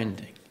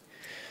never-ending.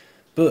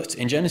 But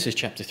in Genesis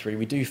chapter 3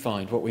 we do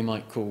find what we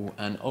might call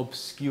an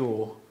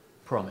obscure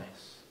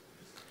promise.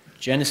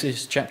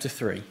 Genesis chapter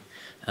 3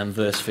 and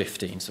verse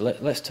 15. So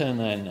let's turn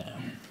there now.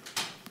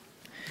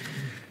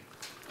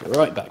 Go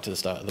right back to the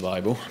start of the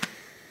Bible.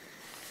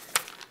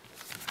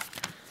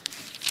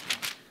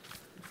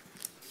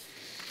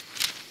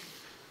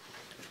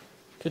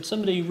 Could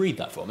somebody read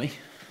that for me?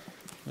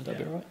 Would that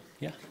be all right?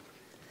 Yeah.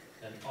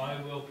 "And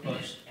I will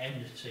put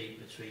enmity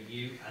between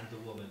you and the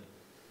woman,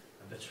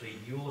 and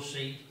between your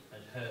seed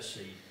and her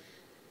seed.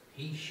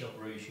 He shall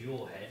bruise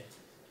your head,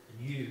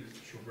 and you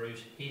shall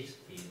bruise his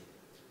heel."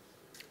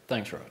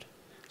 Thanks, Rod.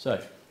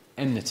 So,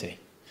 enmity.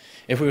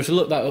 If we were to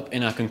look that up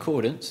in our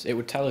concordance, it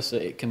would tell us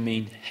that it can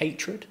mean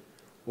hatred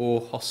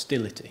or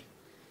hostility.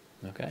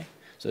 Okay?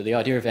 So the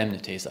idea of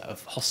enmity is that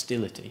of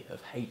hostility,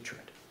 of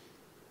hatred.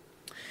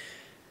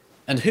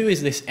 And who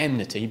is this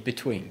enmity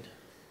between?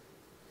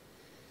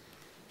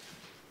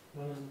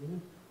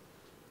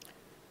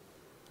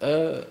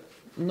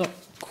 Not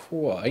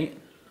quite.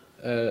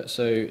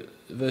 So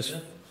verse...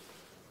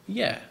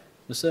 Yeah,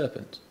 the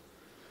serpent.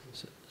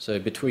 So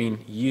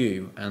between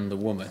you and the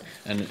woman.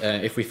 And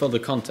if we follow the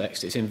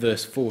context, it's in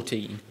verse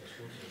 14.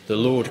 The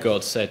Lord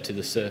God said to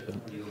the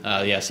serpent...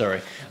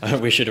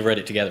 we should have read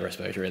it together, I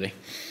suppose, really.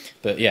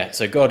 But yeah,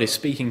 so God is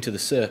speaking to the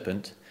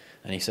serpent,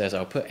 and he says,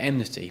 I'll put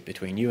enmity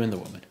between you and the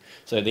woman.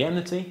 So the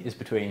enmity is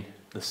between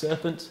the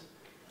serpent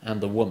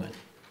and the woman.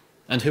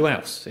 And who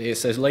else? It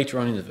says later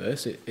on in the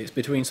verse, it's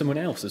between someone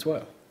else as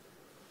well.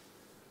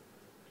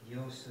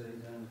 Your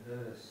seed and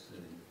her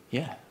seed.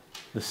 Yeah,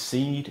 the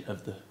seed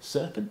of the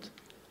serpent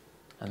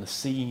and the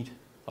seed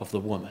of the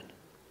woman.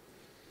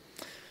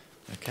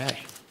 Okay.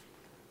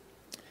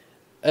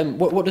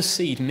 What does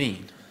seed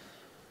mean?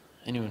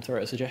 Anyone throw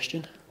out a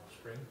suggestion?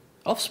 Offspring.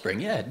 Offspring,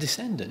 yeah,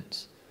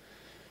 descendants.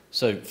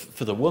 So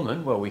for the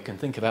woman, well, we can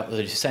think about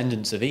the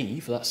descendants of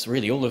Eve. That's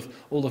really all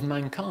of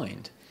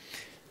mankind.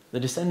 The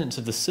descendants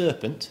of the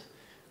serpent,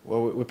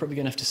 well, we're probably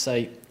going to have to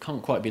say,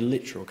 can't quite be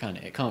literal, can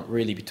it? It can't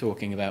really be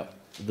talking about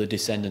the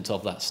descendants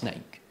of that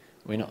snake.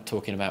 We're not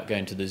talking about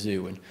going to the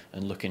zoo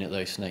and looking at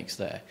those snakes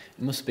there.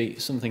 It must be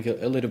something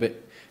a little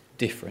bit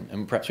different,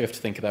 and perhaps we have to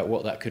think about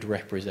what that could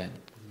represent.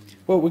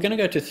 Well, we're going to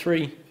go to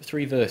three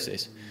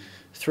verses,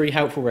 3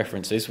 helpful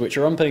references, which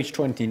are on page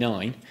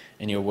 29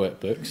 in your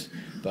workbooks,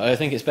 but I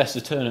think it's best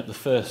to turn up the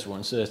first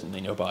one, certainly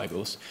in your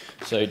Bibles.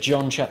 So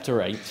John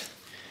chapter 8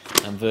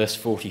 and verse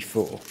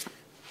 44.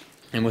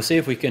 And we'll see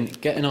if we can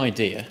get an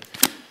idea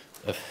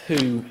of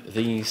who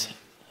these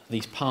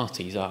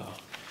parties are.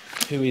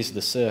 Who is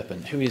the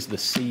serpent? Who is the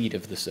seed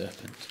of the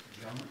serpent?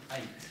 John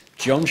 8.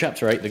 John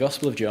chapter 8, the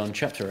Gospel of John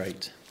chapter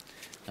 8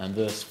 and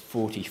verse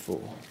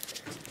 44.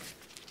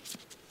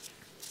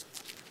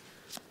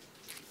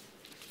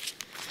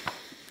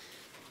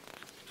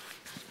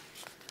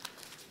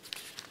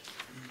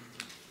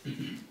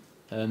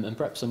 And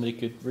perhaps somebody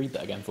could read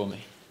that again for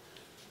me.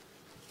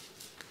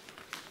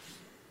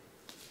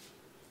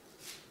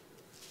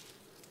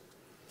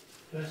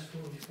 Verse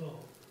 44.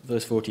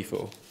 Verse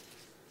 44.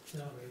 Now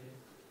read it.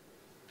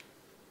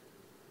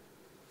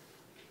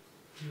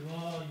 You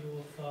are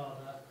your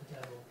father, the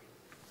devil,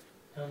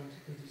 and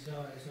the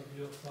desires of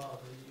your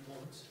father you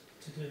want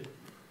to do.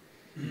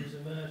 He is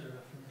a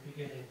murderer from the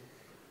beginning,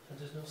 and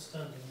does not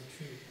stand in the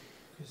truth,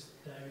 because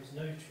there is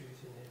no truth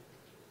in him.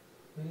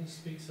 When he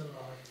speaks a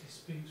lie, he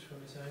speaks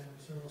from his own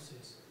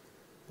resources,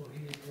 for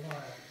he is a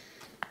liar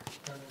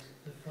and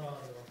the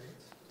father of it.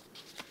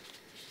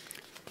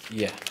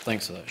 Yeah,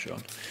 thanks for that,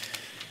 Sean.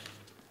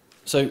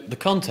 So the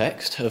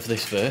context of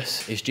this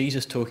verse is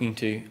Jesus talking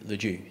to the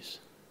Jews.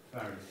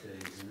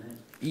 Pharisees, isn't it?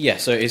 Yeah,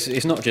 so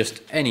it's not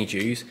just any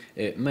Jews.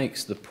 It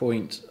makes the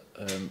point.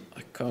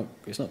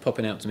 It's not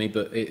popping out to me,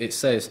 but it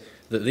says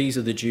that these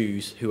are the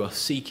Jews who are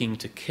seeking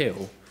to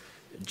kill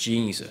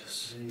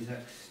Jesus. These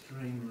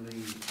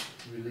extremely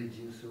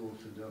religious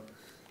Orthodox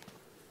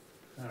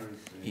Pharisees.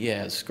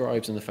 Yeah, the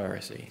scribes and the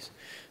Pharisees.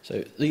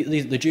 So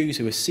the Jews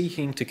who are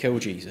seeking to kill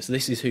Jesus.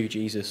 This is who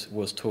Jesus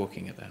was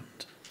talking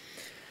about.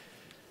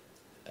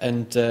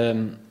 And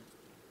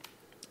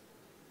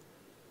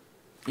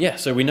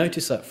so we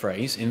notice that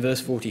phrase in verse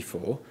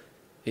 44.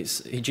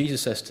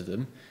 Jesus says to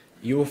them,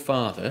 your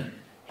father,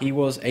 he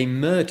was a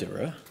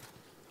murderer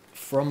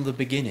from the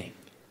beginning.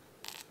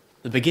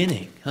 The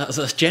beginning.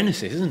 That's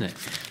Genesis, isn't it?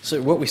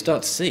 So what we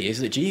start to see is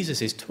that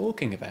Jesus is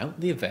talking about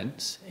the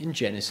events in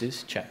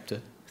Genesis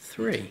chapter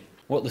 3.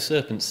 What the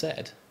serpent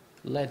said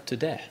led to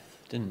death,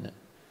 didn't it?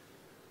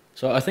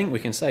 So I think we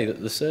can say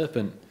that the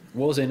serpent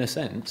was, in a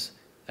sense,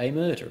 a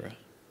murderer.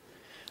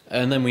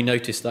 And then we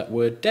notice that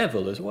word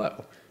devil as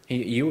well.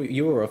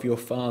 You are of your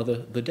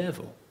father, the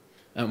devil.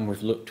 And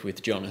we've looked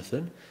with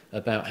Jonathan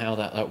about how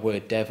that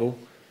word devil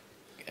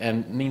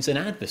means an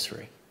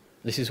adversary.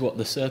 This is what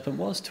the serpent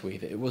was to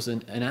Eve. It was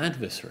an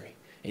adversary.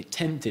 It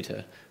tempted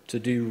her to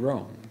do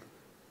wrong.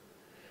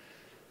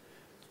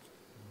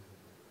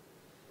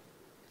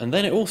 And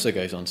then it also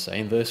goes on to say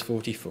in verse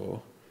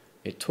 44,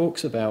 it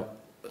talks about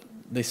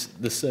the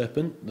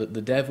serpent,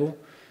 the devil,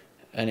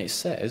 and it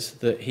says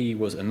that he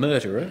was a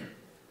murderer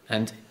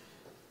and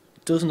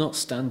does not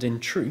stand in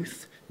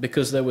truth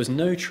because there was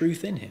no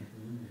truth in him.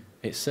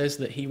 It says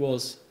that he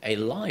was a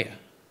liar,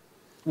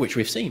 which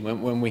we've seen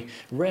when we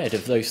read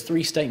of those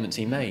 3 statements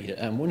he made,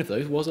 and one of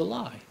those was a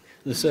lie.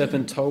 The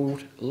serpent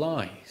told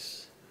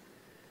lies.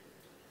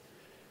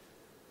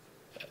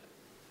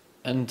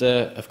 And,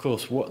 of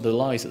course, what the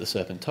lies that the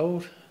serpent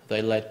told,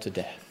 they led to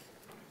death.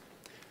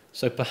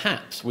 So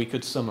perhaps we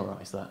could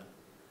summarise that.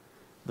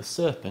 The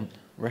serpent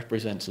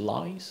represents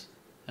lies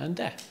and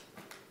death.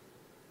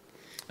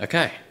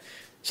 Okay,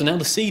 so now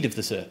the seed of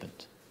the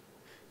serpent.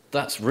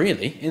 That's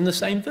really in the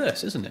same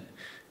verse, isn't it?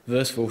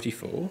 Verse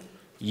 44,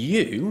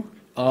 you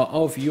are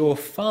of your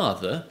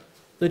father,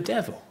 the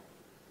devil.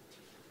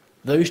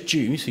 Those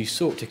Jews who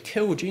sought to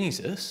kill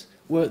Jesus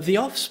were the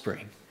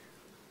offspring,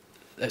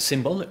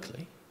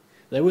 symbolically,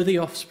 they were the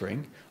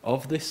offspring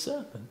of this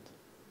serpent.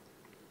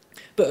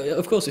 But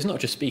of course, it's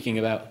not just speaking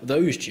about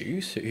those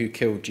Jews who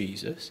killed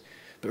Jesus,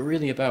 but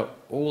really about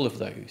all of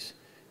those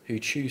who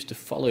choose to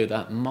follow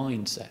that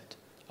mindset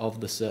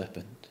of the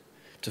serpent,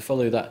 to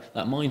follow that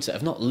mindset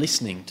of not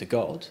listening to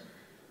God,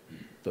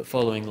 but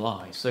following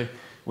lies. So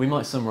we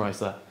might summarise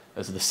that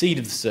as the seed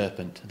of the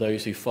serpent,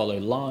 those who follow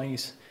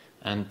lies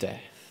and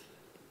death.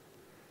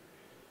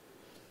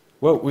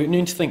 Well, we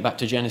need to think back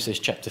to Genesis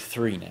chapter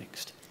 3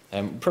 next.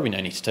 Probably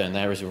no need to turn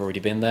there as we've already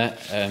been there.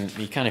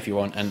 You can if you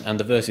want, and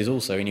the verse is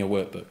also in your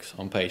workbooks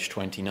on page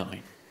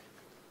 29.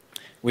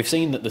 We've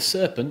seen that the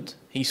serpent,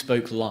 he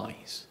spoke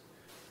lies.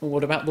 Well,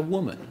 what about the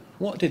woman?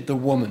 What did the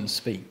woman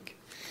speak?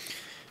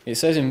 It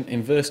says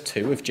in verse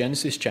 2 of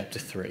Genesis chapter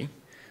 3,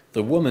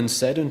 the woman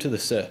said unto the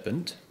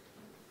serpent,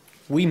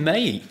 we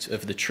may eat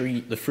of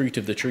the fruit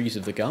of the trees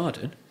of the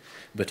garden,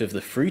 but of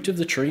the fruit of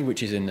the tree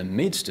which is in the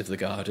midst of the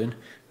garden,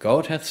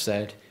 God hath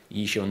said,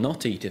 ye shall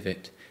not eat of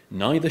it,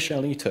 neither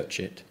shall ye touch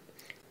it,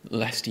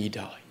 lest ye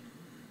die.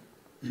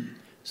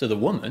 So the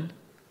woman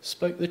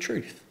spoke the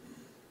truth.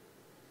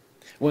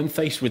 When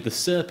faced with the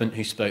serpent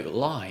who spoke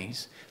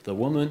lies, the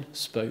woman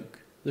spoke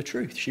the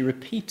truth. She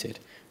repeated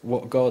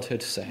what God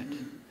had said.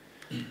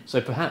 So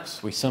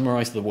perhaps we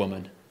summarise the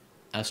woman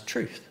as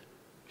truth.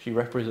 She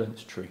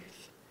represents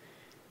truth.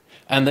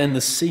 And then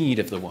the seed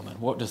of the woman,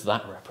 what does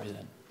that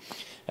represent?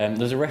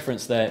 There's a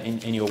reference there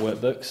in your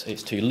workbooks.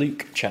 It's to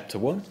Luke chapter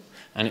 1,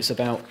 and it's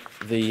about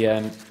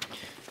the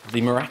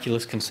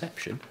miraculous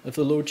conception of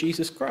the Lord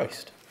Jesus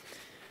Christ.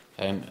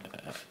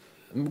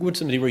 Would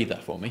somebody read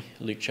that for me?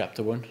 Luke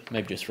chapter 1,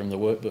 maybe just from the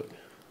workbook.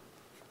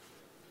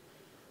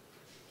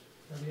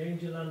 And the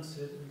angel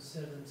answered and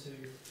said unto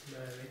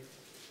Mary,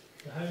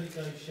 the Holy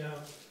Ghost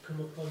shall come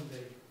upon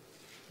thee,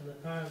 and the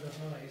power of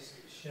the highest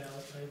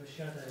shall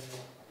overshadow thee.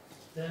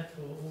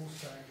 Therefore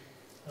also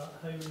that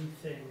holy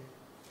thing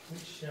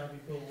which shall be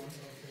born of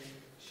thee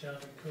shall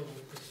be called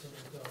the Son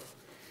of God.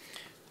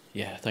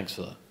 Yeah, thanks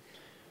for that.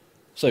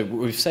 So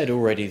we've said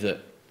already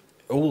that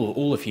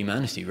all of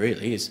humanity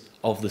really is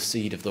of the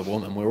seed of the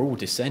woman. We're all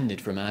descended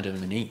from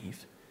Adam and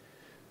Eve.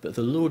 But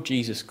the Lord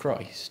Jesus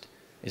Christ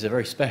is a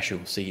very special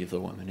seed of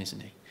the woman,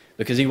 isn't he?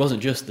 Because he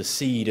wasn't just the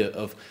seed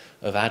of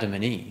Adam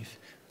and Eve,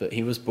 but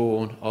he was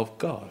born of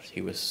God.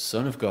 He was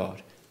Son of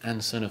God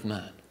and Son of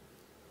Man.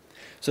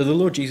 So the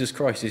Lord Jesus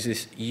Christ is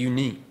this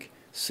unique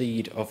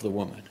seed of the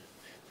woman,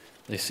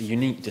 this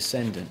unique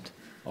descendant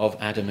of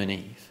Adam and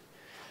Eve.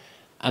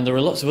 And there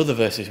are lots of other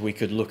verses we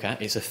could look at.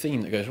 It's a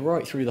theme that goes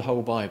right through the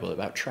whole Bible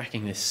about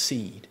tracking this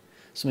seed,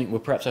 something we'll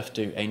perhaps have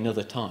to do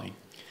another time.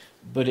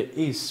 But it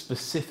is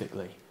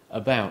specifically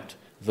about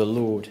the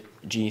Lord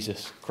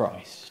Jesus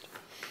Christ.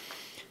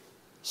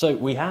 So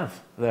we have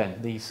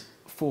then these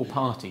four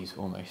parties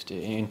almost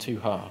in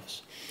two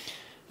halves.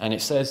 And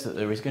it says that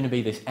there is going to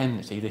be this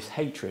enmity, this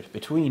hatred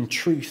between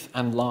truth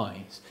and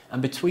lies,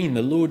 and between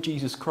the Lord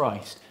Jesus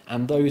Christ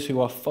and those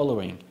who are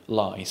following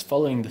lies,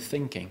 following the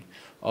thinking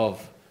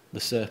of the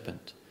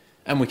serpent.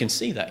 And we can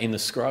see that in the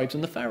scribes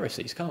and the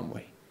Pharisees, can't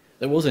we?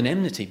 There was an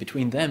enmity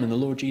between them and the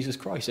Lord Jesus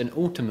Christ, and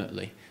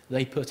ultimately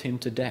they put him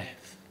to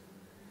death.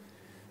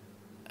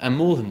 And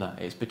more than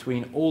that, it's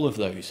between all of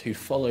those who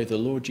follow the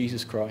Lord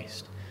Jesus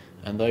Christ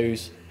and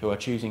those who are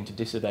choosing to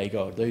disobey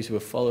God, those who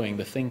are following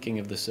the thinking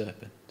of the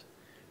serpent.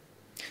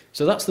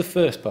 So that's the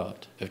first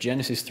part of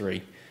Genesis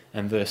 3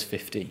 and verse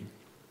 15.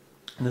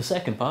 And the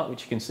second part,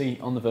 which you can see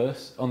on the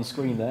verse, on the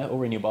screen there,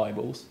 or in your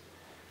Bibles,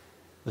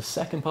 the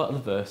second part of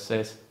the verse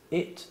says,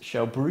 it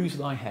shall bruise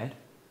thy head,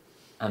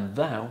 and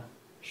thou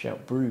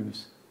shalt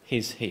bruise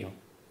his heel.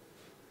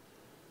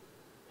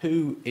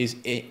 Who is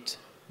it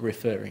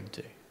referring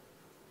to?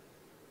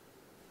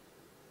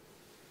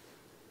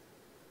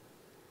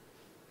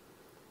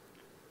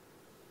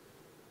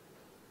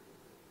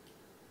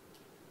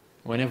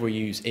 Whenever we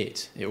use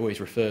it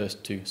always refers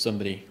to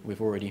somebody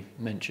we've already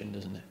mentioned,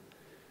 doesn't it?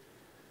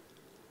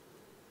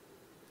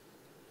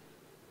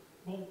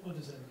 What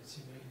does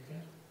enmity mean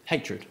again?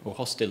 Hatred or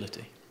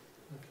hostility.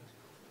 Okay.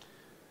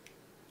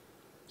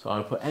 So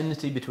I'll put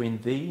enmity between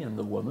thee and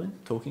the woman,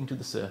 talking to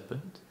the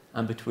serpent,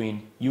 and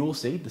between your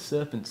seed, the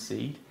serpent's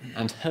seed,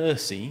 and her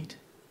seed,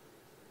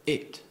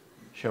 it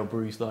shall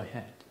bruise thy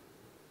head.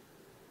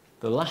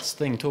 The last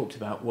thing talked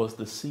about was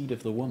the seed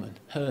of the woman,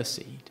 her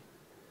seed.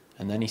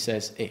 And then he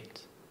says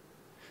it.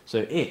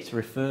 So it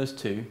refers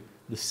to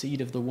the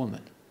seed of the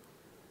woman.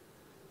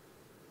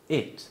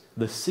 It,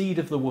 the seed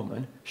of the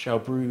woman, shall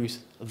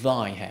bruise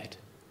thy head.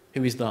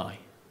 Who is thy?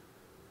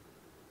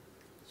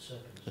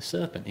 Serpent. The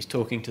serpent. He's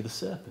talking to the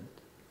serpent.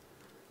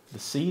 The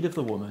seed of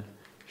the woman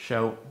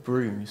shall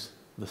bruise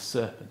the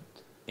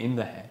serpent in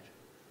the head.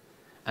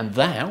 And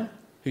thou,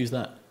 who's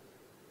that?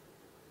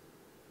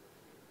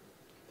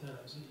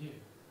 Is it you?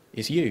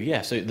 It's you,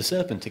 yeah. So the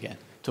serpent again,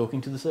 talking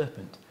to the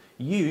serpent.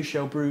 You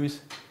shall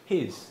bruise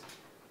his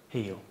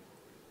heel.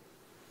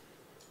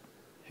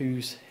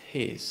 Who's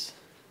his?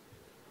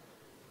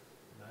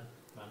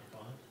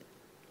 Mankind.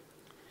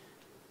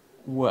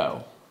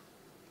 Well,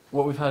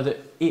 what we've heard,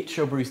 that it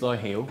shall bruise thy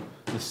heel,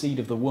 the seed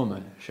of the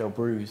woman shall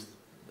bruise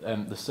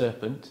the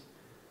serpent,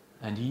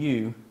 and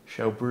you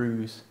shall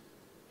bruise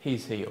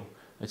his heel.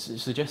 It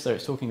suggests that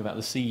it's talking about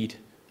the seed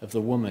of the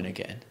woman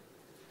again.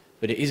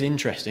 But it is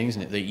interesting,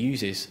 isn't it, that it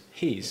uses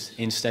his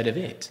instead of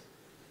it.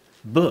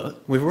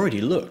 But we've already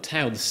looked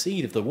how the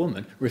seed of the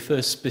woman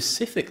refers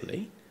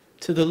specifically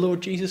to the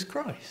Lord Jesus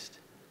Christ.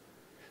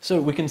 So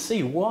we can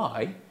see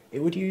why it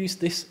would use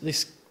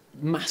this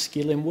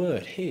masculine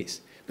word,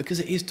 his, because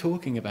it is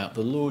talking about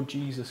the Lord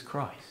Jesus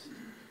Christ.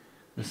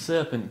 The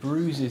serpent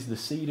bruises the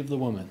seed of the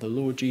woman, the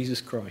Lord Jesus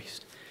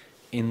Christ,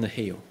 in the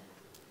heel.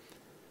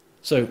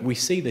 So we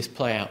see this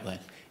play out then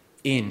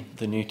in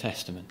the New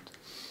Testament.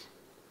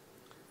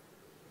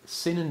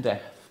 Sin and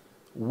death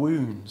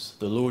wounds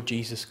the Lord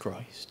Jesus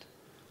Christ,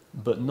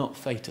 but not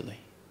fatally.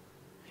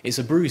 It's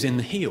a bruise in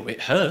the heel.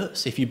 It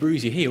hurts if you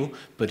bruise your heel,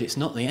 but it's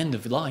not the end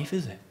of life,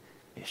 is it?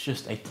 It's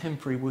just a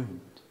temporary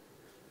wound.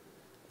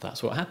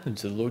 That's what happened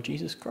to the Lord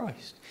Jesus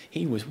Christ.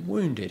 He was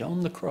wounded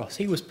on the cross.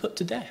 He was put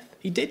to death.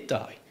 He did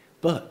die,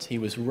 but he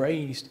was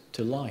raised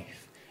to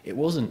life. It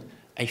wasn't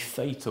a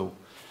fatal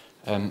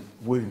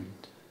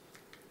wound.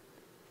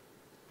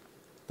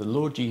 The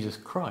Lord Jesus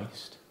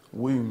Christ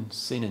wounds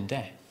sin and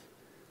death,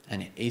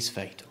 and it is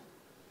fatal.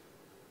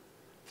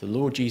 The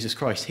Lord Jesus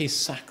Christ, his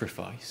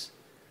sacrifice,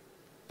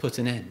 put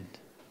an end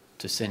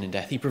to sin and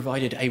death. He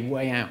provided a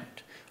way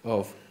out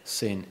of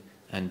sin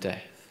and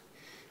death.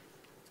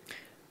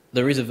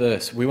 There is a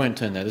verse, we won't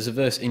turn there, there's a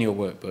verse in your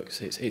workbooks.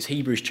 It's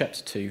Hebrews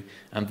chapter 2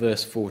 and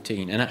verse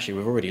 14. And actually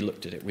we've already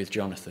looked at it with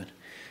Jonathan.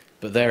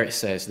 But there it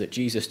says that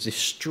Jesus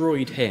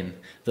destroyed him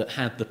that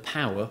had the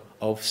power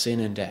of sin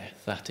and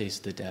death. That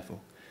is the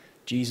devil.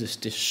 Jesus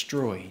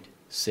destroyed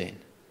sin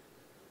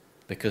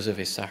because of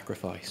his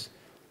sacrifice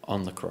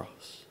on the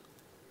cross.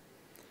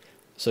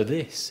 So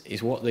this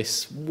is what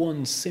this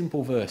one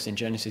simple verse in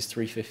Genesis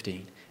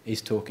 3:15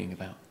 is talking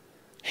about.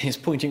 It's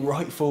pointing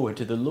right forward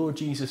to the Lord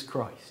Jesus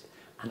Christ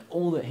and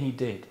all that he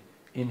did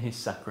in his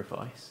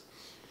sacrifice.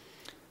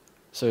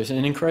 So it's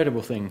an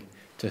incredible thing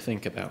to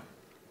think about.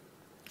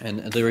 And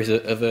there is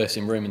a verse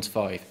in Romans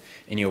 5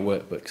 in your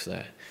workbooks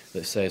there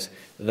that says,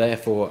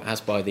 therefore,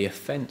 as by the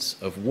offence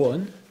of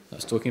one,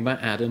 that's talking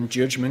about Adam,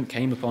 judgment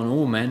came upon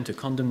all men to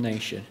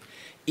condemnation,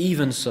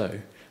 even so,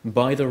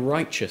 by the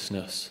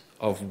righteousness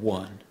of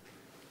one,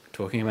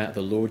 talking about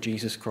the Lord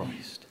Jesus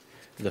Christ,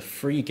 the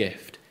free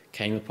gift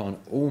came upon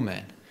all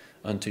men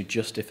unto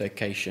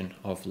justification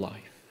of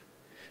life.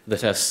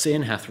 That as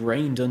sin hath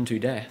reigned unto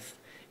death,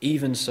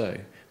 even so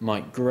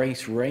might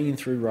grace reign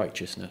through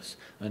righteousness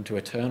unto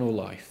eternal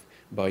life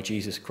by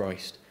Jesus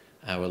Christ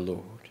our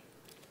Lord.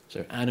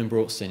 So Adam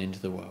brought sin into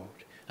the world,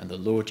 and the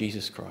Lord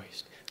Jesus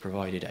Christ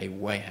provided a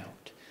way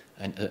out,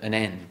 an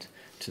end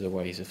to the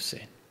ways of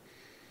sin.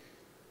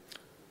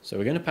 So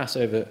we're going to pass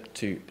over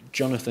to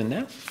Jonathan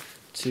now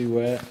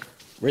to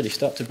really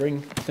start to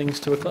bring things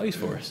to a close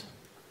for us.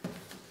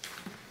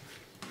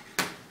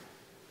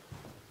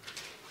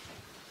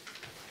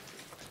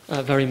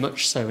 Very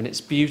much so, and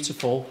it's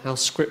beautiful how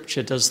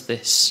Scripture does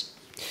this.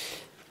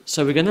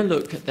 So we're going to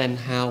look at then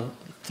how,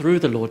 through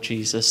the Lord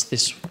Jesus,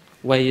 this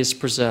way is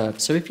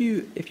preserved. So if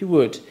you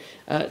would,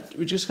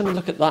 we're just going to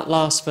look at that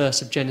last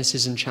verse of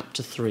Genesis in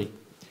chapter 3.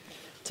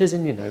 It is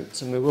in your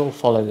notes, and we will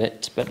follow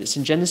it, but it's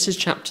in Genesis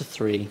chapter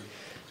 3,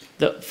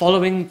 that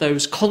following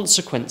those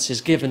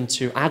consequences given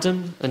to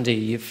Adam and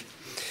Eve,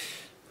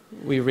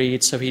 we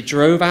read, so he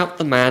drove out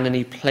the man, and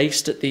he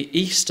placed at the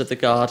east of the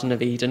Garden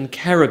of Eden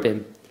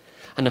cherubim,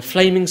 and a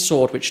flaming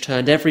sword which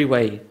turned every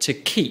way to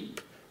keep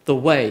the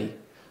way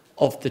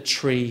of the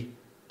tree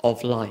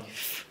of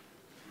life.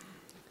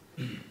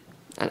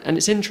 And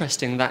it's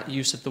interesting, that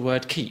use of the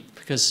word keep,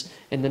 because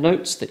in the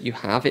notes that you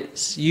have,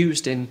 it's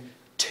used in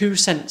two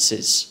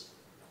senses.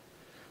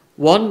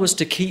 One was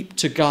to keep,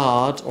 to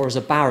guard, or as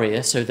a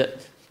barrier so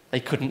that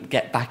they couldn't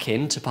get back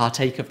in to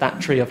partake of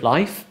that tree of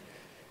life.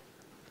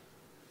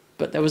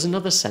 But there was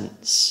another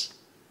sense.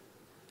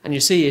 And you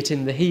see it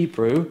in the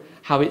Hebrew,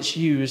 how it's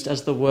used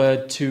as the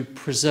word to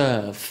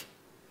preserve.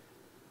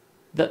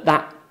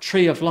 That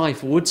tree of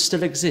life would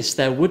still exist,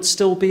 there would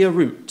still be a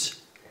root.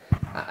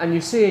 And you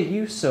see a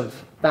use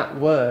of that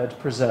word,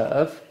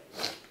 preserve.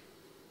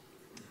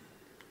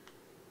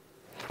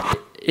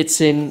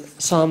 It's in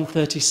Psalm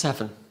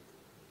 37.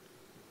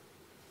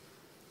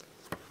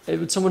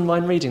 Would someone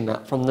mind reading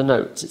that from the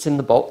notes? It's in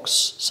the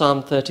box,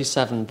 Psalm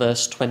 37,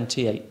 verse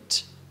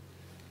 28.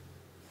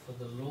 For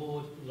the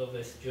Lord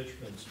loveth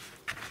judgment,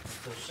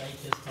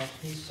 forsaketh not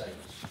his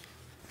saints.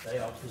 They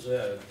are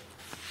preserved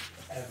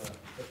forever,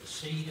 but the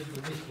seed of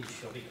the wicked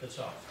shall be cut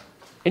off.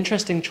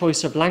 Interesting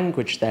choice of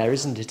language there,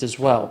 isn't it, as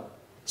well?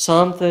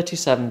 Psalm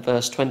 37,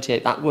 verse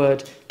 28. That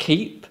word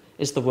keep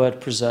is the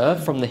word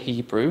preserve from the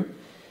Hebrew.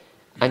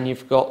 And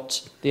you've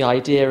got the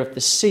idea of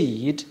the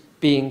seed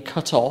being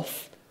cut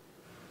off,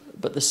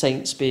 but the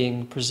saints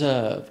being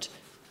preserved.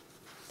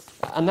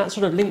 And that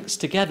sort of links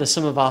together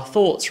some of our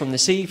thoughts from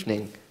this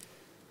evening.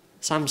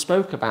 Sam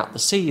spoke about the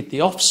seed,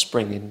 the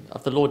offspring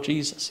of the Lord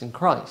Jesus in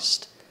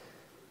Christ.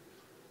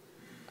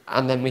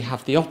 And then we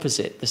have the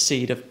opposite, the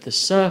seed of the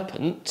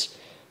serpent,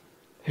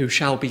 who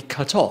shall be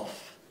cut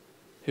off,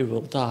 who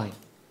will die.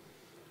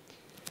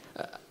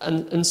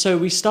 And so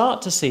we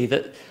start to see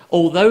that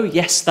although,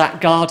 yes,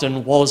 that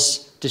garden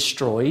was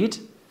destroyed,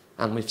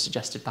 and we've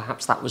suggested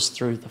perhaps that was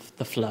through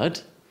the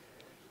flood,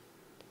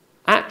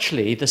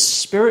 actually the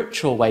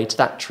spiritual way to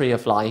that tree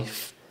of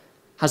life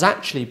has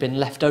actually been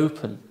left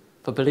open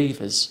for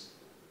believers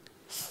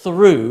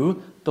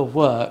through the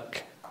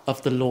work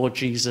of the Lord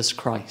Jesus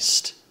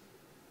Christ.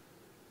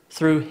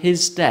 Through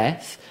his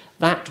death,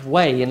 that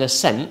way, in a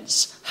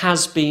sense,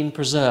 has been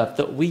preserved,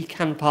 that we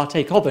can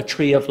partake of a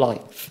tree of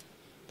life.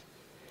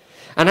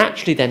 And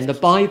actually then, the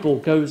Bible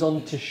goes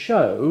on to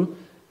show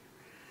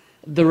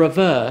the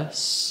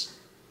reverse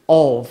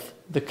of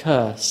the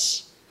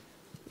curse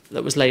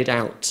that was laid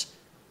out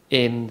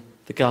in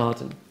the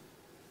garden.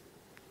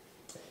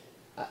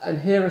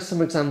 And here are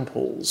some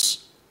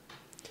examples.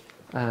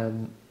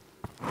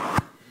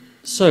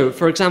 So,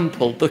 for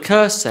example, the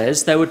curse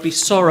says there would be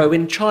sorrow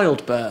in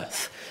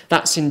childbirth.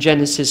 That's in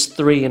Genesis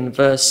 3 and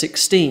verse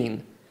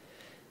 16.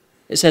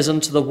 It says,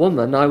 "Unto the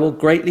woman I will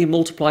greatly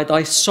multiply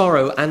thy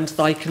sorrow and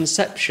thy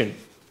conception."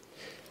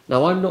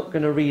 Now, I'm not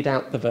going to read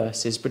out the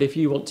verses, but if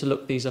you want to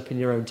look these up in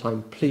your own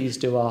time, please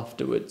do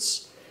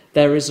afterwards.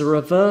 There is a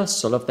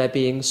reversal of there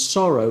being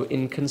sorrow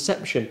in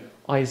conception.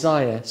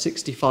 Isaiah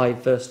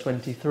 65 verse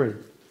 23.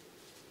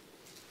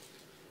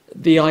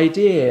 The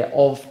idea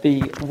of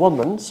the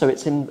woman, so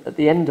it's at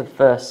the end of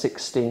verse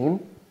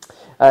 16,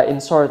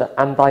 in sorrow that,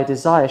 "And thy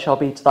desire shall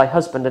be to thy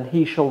husband, and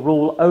he shall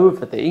rule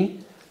over thee."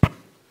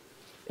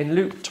 In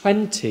Luke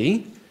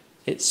 20,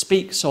 it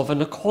speaks of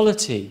an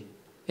equality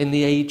in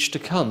the age to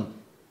come.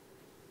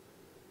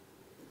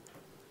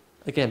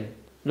 Again,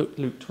 look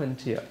Luke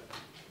 20 up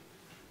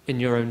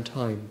in your own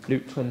time.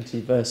 Luke 20,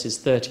 verses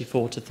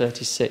 34 to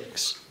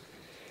 36.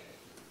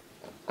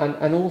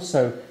 And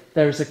also,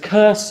 there is a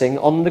cursing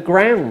on the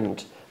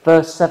ground.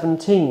 Verse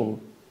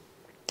 17.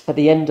 At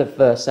the end of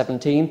verse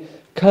 17,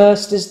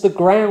 "Cursed is the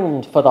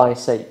ground for thy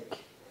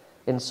sake.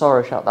 In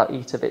sorrow shalt thou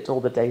eat of it all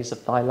the days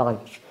of thy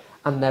life."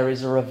 And there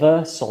is a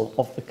reversal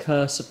of the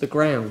curse of the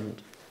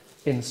ground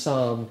in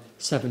Psalm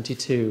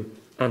 72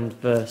 and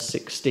verse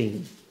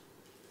 16.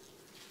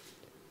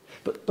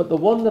 But the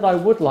one that I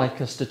would like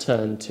us to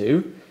turn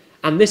to,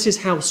 and this is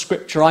how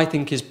Scripture I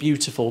think is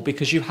beautiful,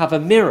 because you have a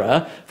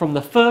mirror from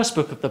the first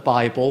book of the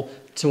Bible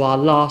to our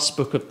last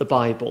book of the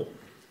Bible.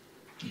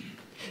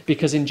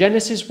 Because in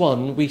Genesis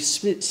 1 we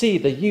see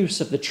the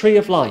use of the tree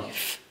of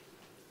life.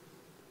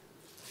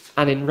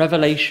 And in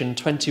Revelation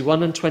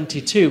 21 and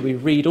 22 we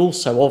read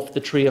also of the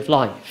tree of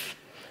life.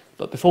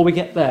 But before we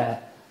get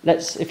there,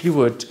 let's, if you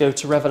would, go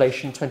to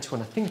Revelation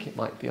 21. I think it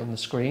might be on the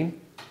screen.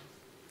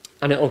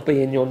 And it'll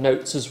be in your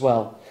notes as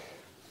well.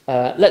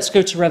 Let's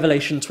go to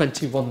Revelation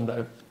 21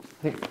 though.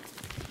 I think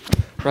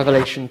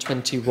Revelation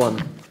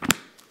 21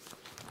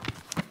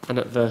 and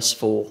at verse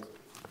 4.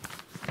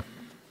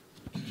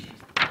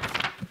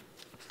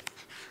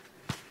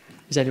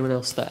 Is anyone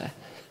else there?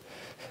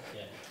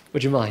 Yeah.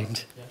 Would you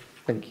mind? Yeah.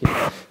 Thank you.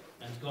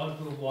 "And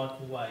God will wipe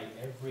away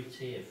every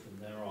tear from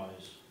their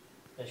eyes.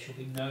 There shall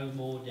be no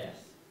more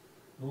death,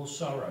 nor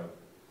sorrow,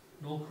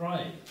 nor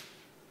crying.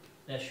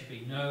 There shall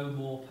be no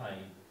more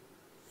pain,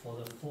 for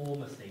the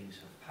former things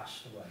have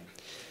passed away."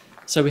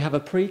 So we have a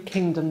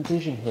pre-kingdom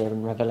vision here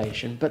in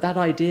Revelation, but that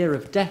idea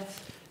of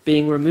death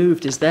being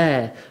removed is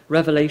there.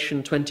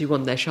 Revelation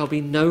 21, "There shall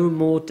be no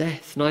more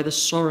death, neither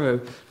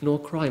sorrow nor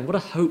crying." What a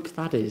hope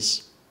that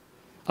is.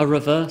 A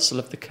reversal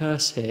of the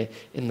curse here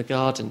in the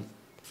garden.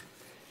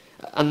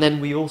 And then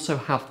we also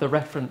have the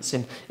reference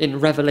in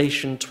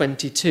Revelation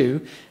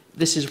 22.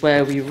 This is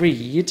where we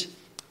read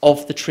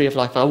of the tree of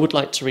life. I would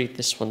like to read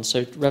this one.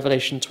 So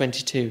Revelation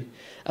 22,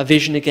 a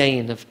vision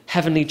again of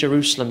heavenly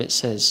Jerusalem, it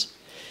says.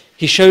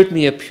 "He showed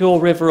me a pure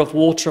river of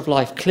water of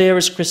life, clear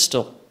as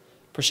crystal,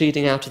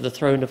 proceeding out of the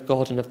throne of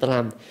God and of the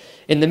Lamb.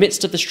 In the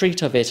midst of the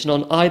street of it, and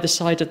on either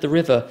side of the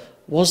river,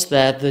 was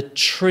there the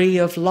tree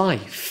of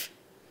life.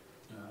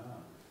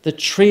 The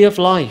tree of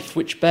life,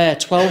 which bare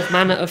 12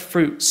 manner of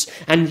fruits,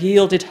 and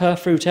yielded her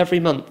fruit every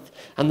month.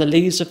 And the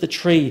leaves of the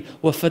tree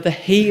were for the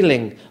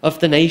healing of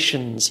the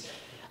nations.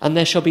 And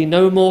there shall be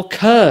no more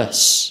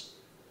curse,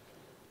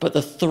 but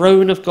the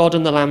throne of God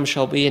and the Lamb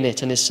shall be in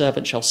it, and his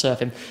servant shall serve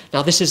him."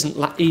 Now, this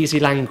isn't easy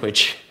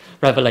language,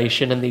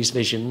 Revelation and these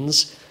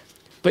visions,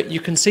 but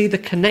you can see the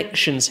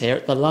connections here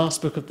at the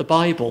last book of the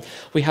Bible.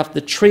 We have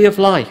the tree of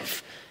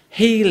life,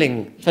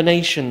 healing for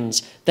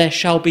nations. There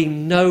shall be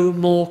no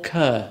more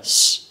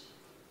curse.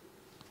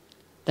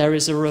 There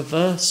is a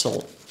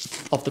reversal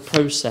of the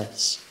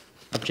process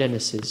of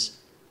Genesis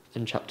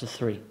in chapter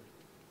 3.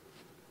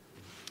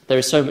 There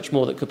is so much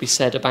more that could be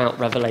said about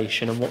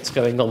Revelation and what's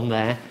going on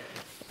there,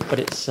 but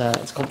it's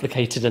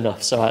complicated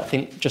enough. So I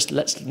think just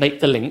let's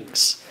make the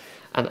links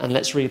and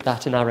let's read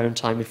that in our own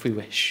time if we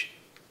wish.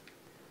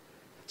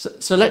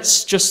 So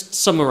let's just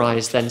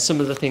summarise then some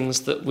of the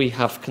things that we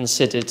have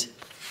considered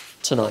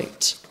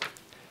tonight.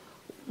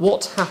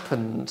 What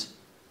happened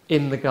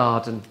in the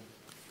garden?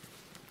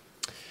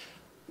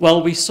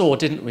 Well, we saw,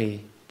 didn't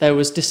we, there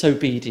was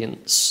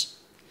disobedience.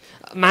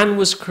 Man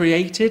was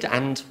created,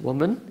 and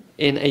woman,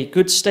 in a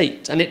good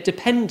state, and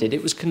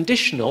it was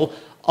conditional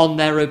on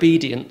their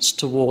obedience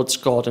towards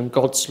God and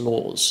God's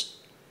laws.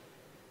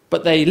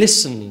 But they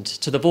listened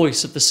to the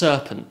voice of the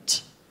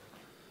serpent,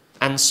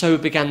 and so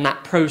began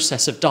that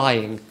process of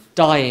dying.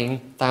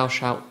 Dying, thou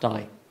shalt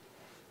die.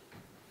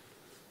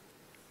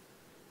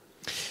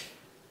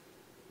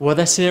 Were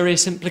there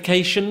serious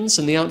implications?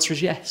 And the answer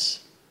is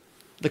yes.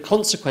 The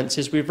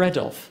consequences we've read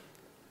of.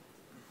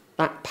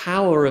 That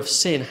power of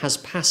sin has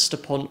passed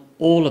upon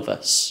all of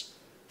us,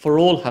 for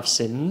all have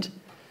sinned,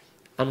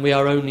 and we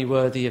are only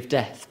worthy of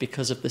death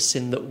because of the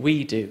sin that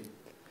we do,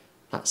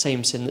 that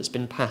same sin that's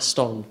been passed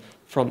on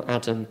from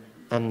Adam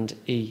and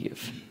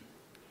Eve.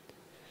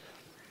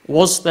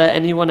 Was there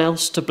anyone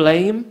else to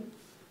blame?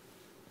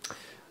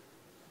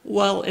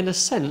 Well, in a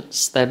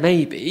sense, there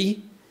may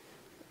be,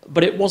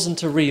 but it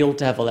wasn't a real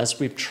devil, as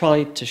we've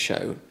tried to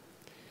show.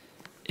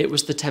 It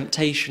was the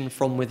temptation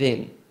from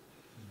within.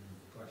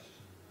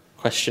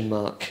 Question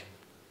mark.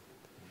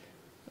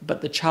 But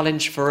the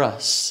challenge for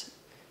us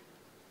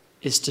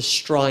is to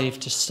strive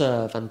to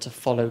serve and to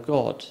follow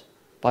God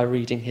by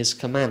reading his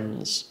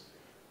commands,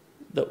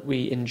 that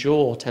we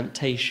endure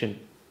temptation,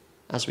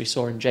 as we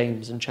saw in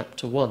James in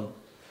chapter 1,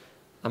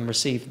 and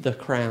receive the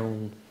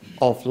crown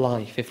of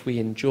life if we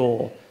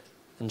endure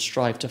and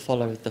strive to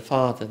follow the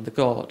Father and the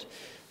God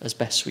as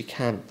best we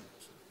can.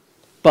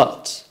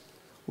 But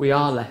we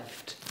are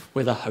left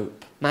with a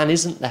hope. Man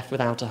isn't left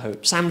without a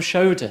hope. Sam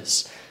showed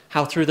us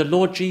how through the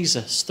Lord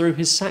Jesus, through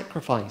his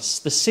sacrifice,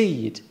 the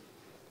seed,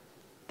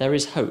 there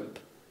is hope.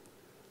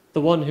 The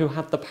one who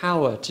had the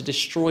power to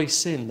destroy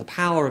sin, the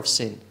power of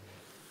sin.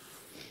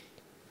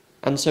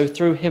 And so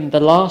through him, the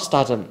last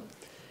Adam,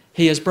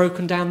 he has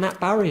broken down that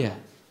barrier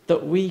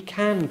that we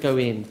can go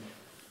in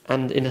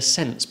and, in a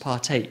sense,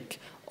 partake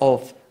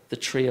of the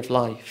tree of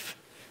life.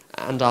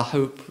 And our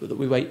hope that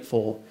we wait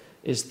for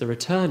is the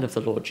return of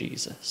the Lord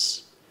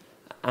Jesus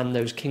and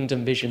those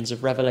kingdom visions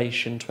of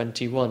Revelation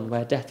 21,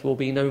 where death will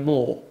be no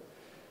more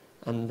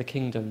and the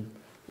kingdom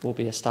will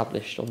be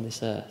established on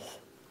this earth.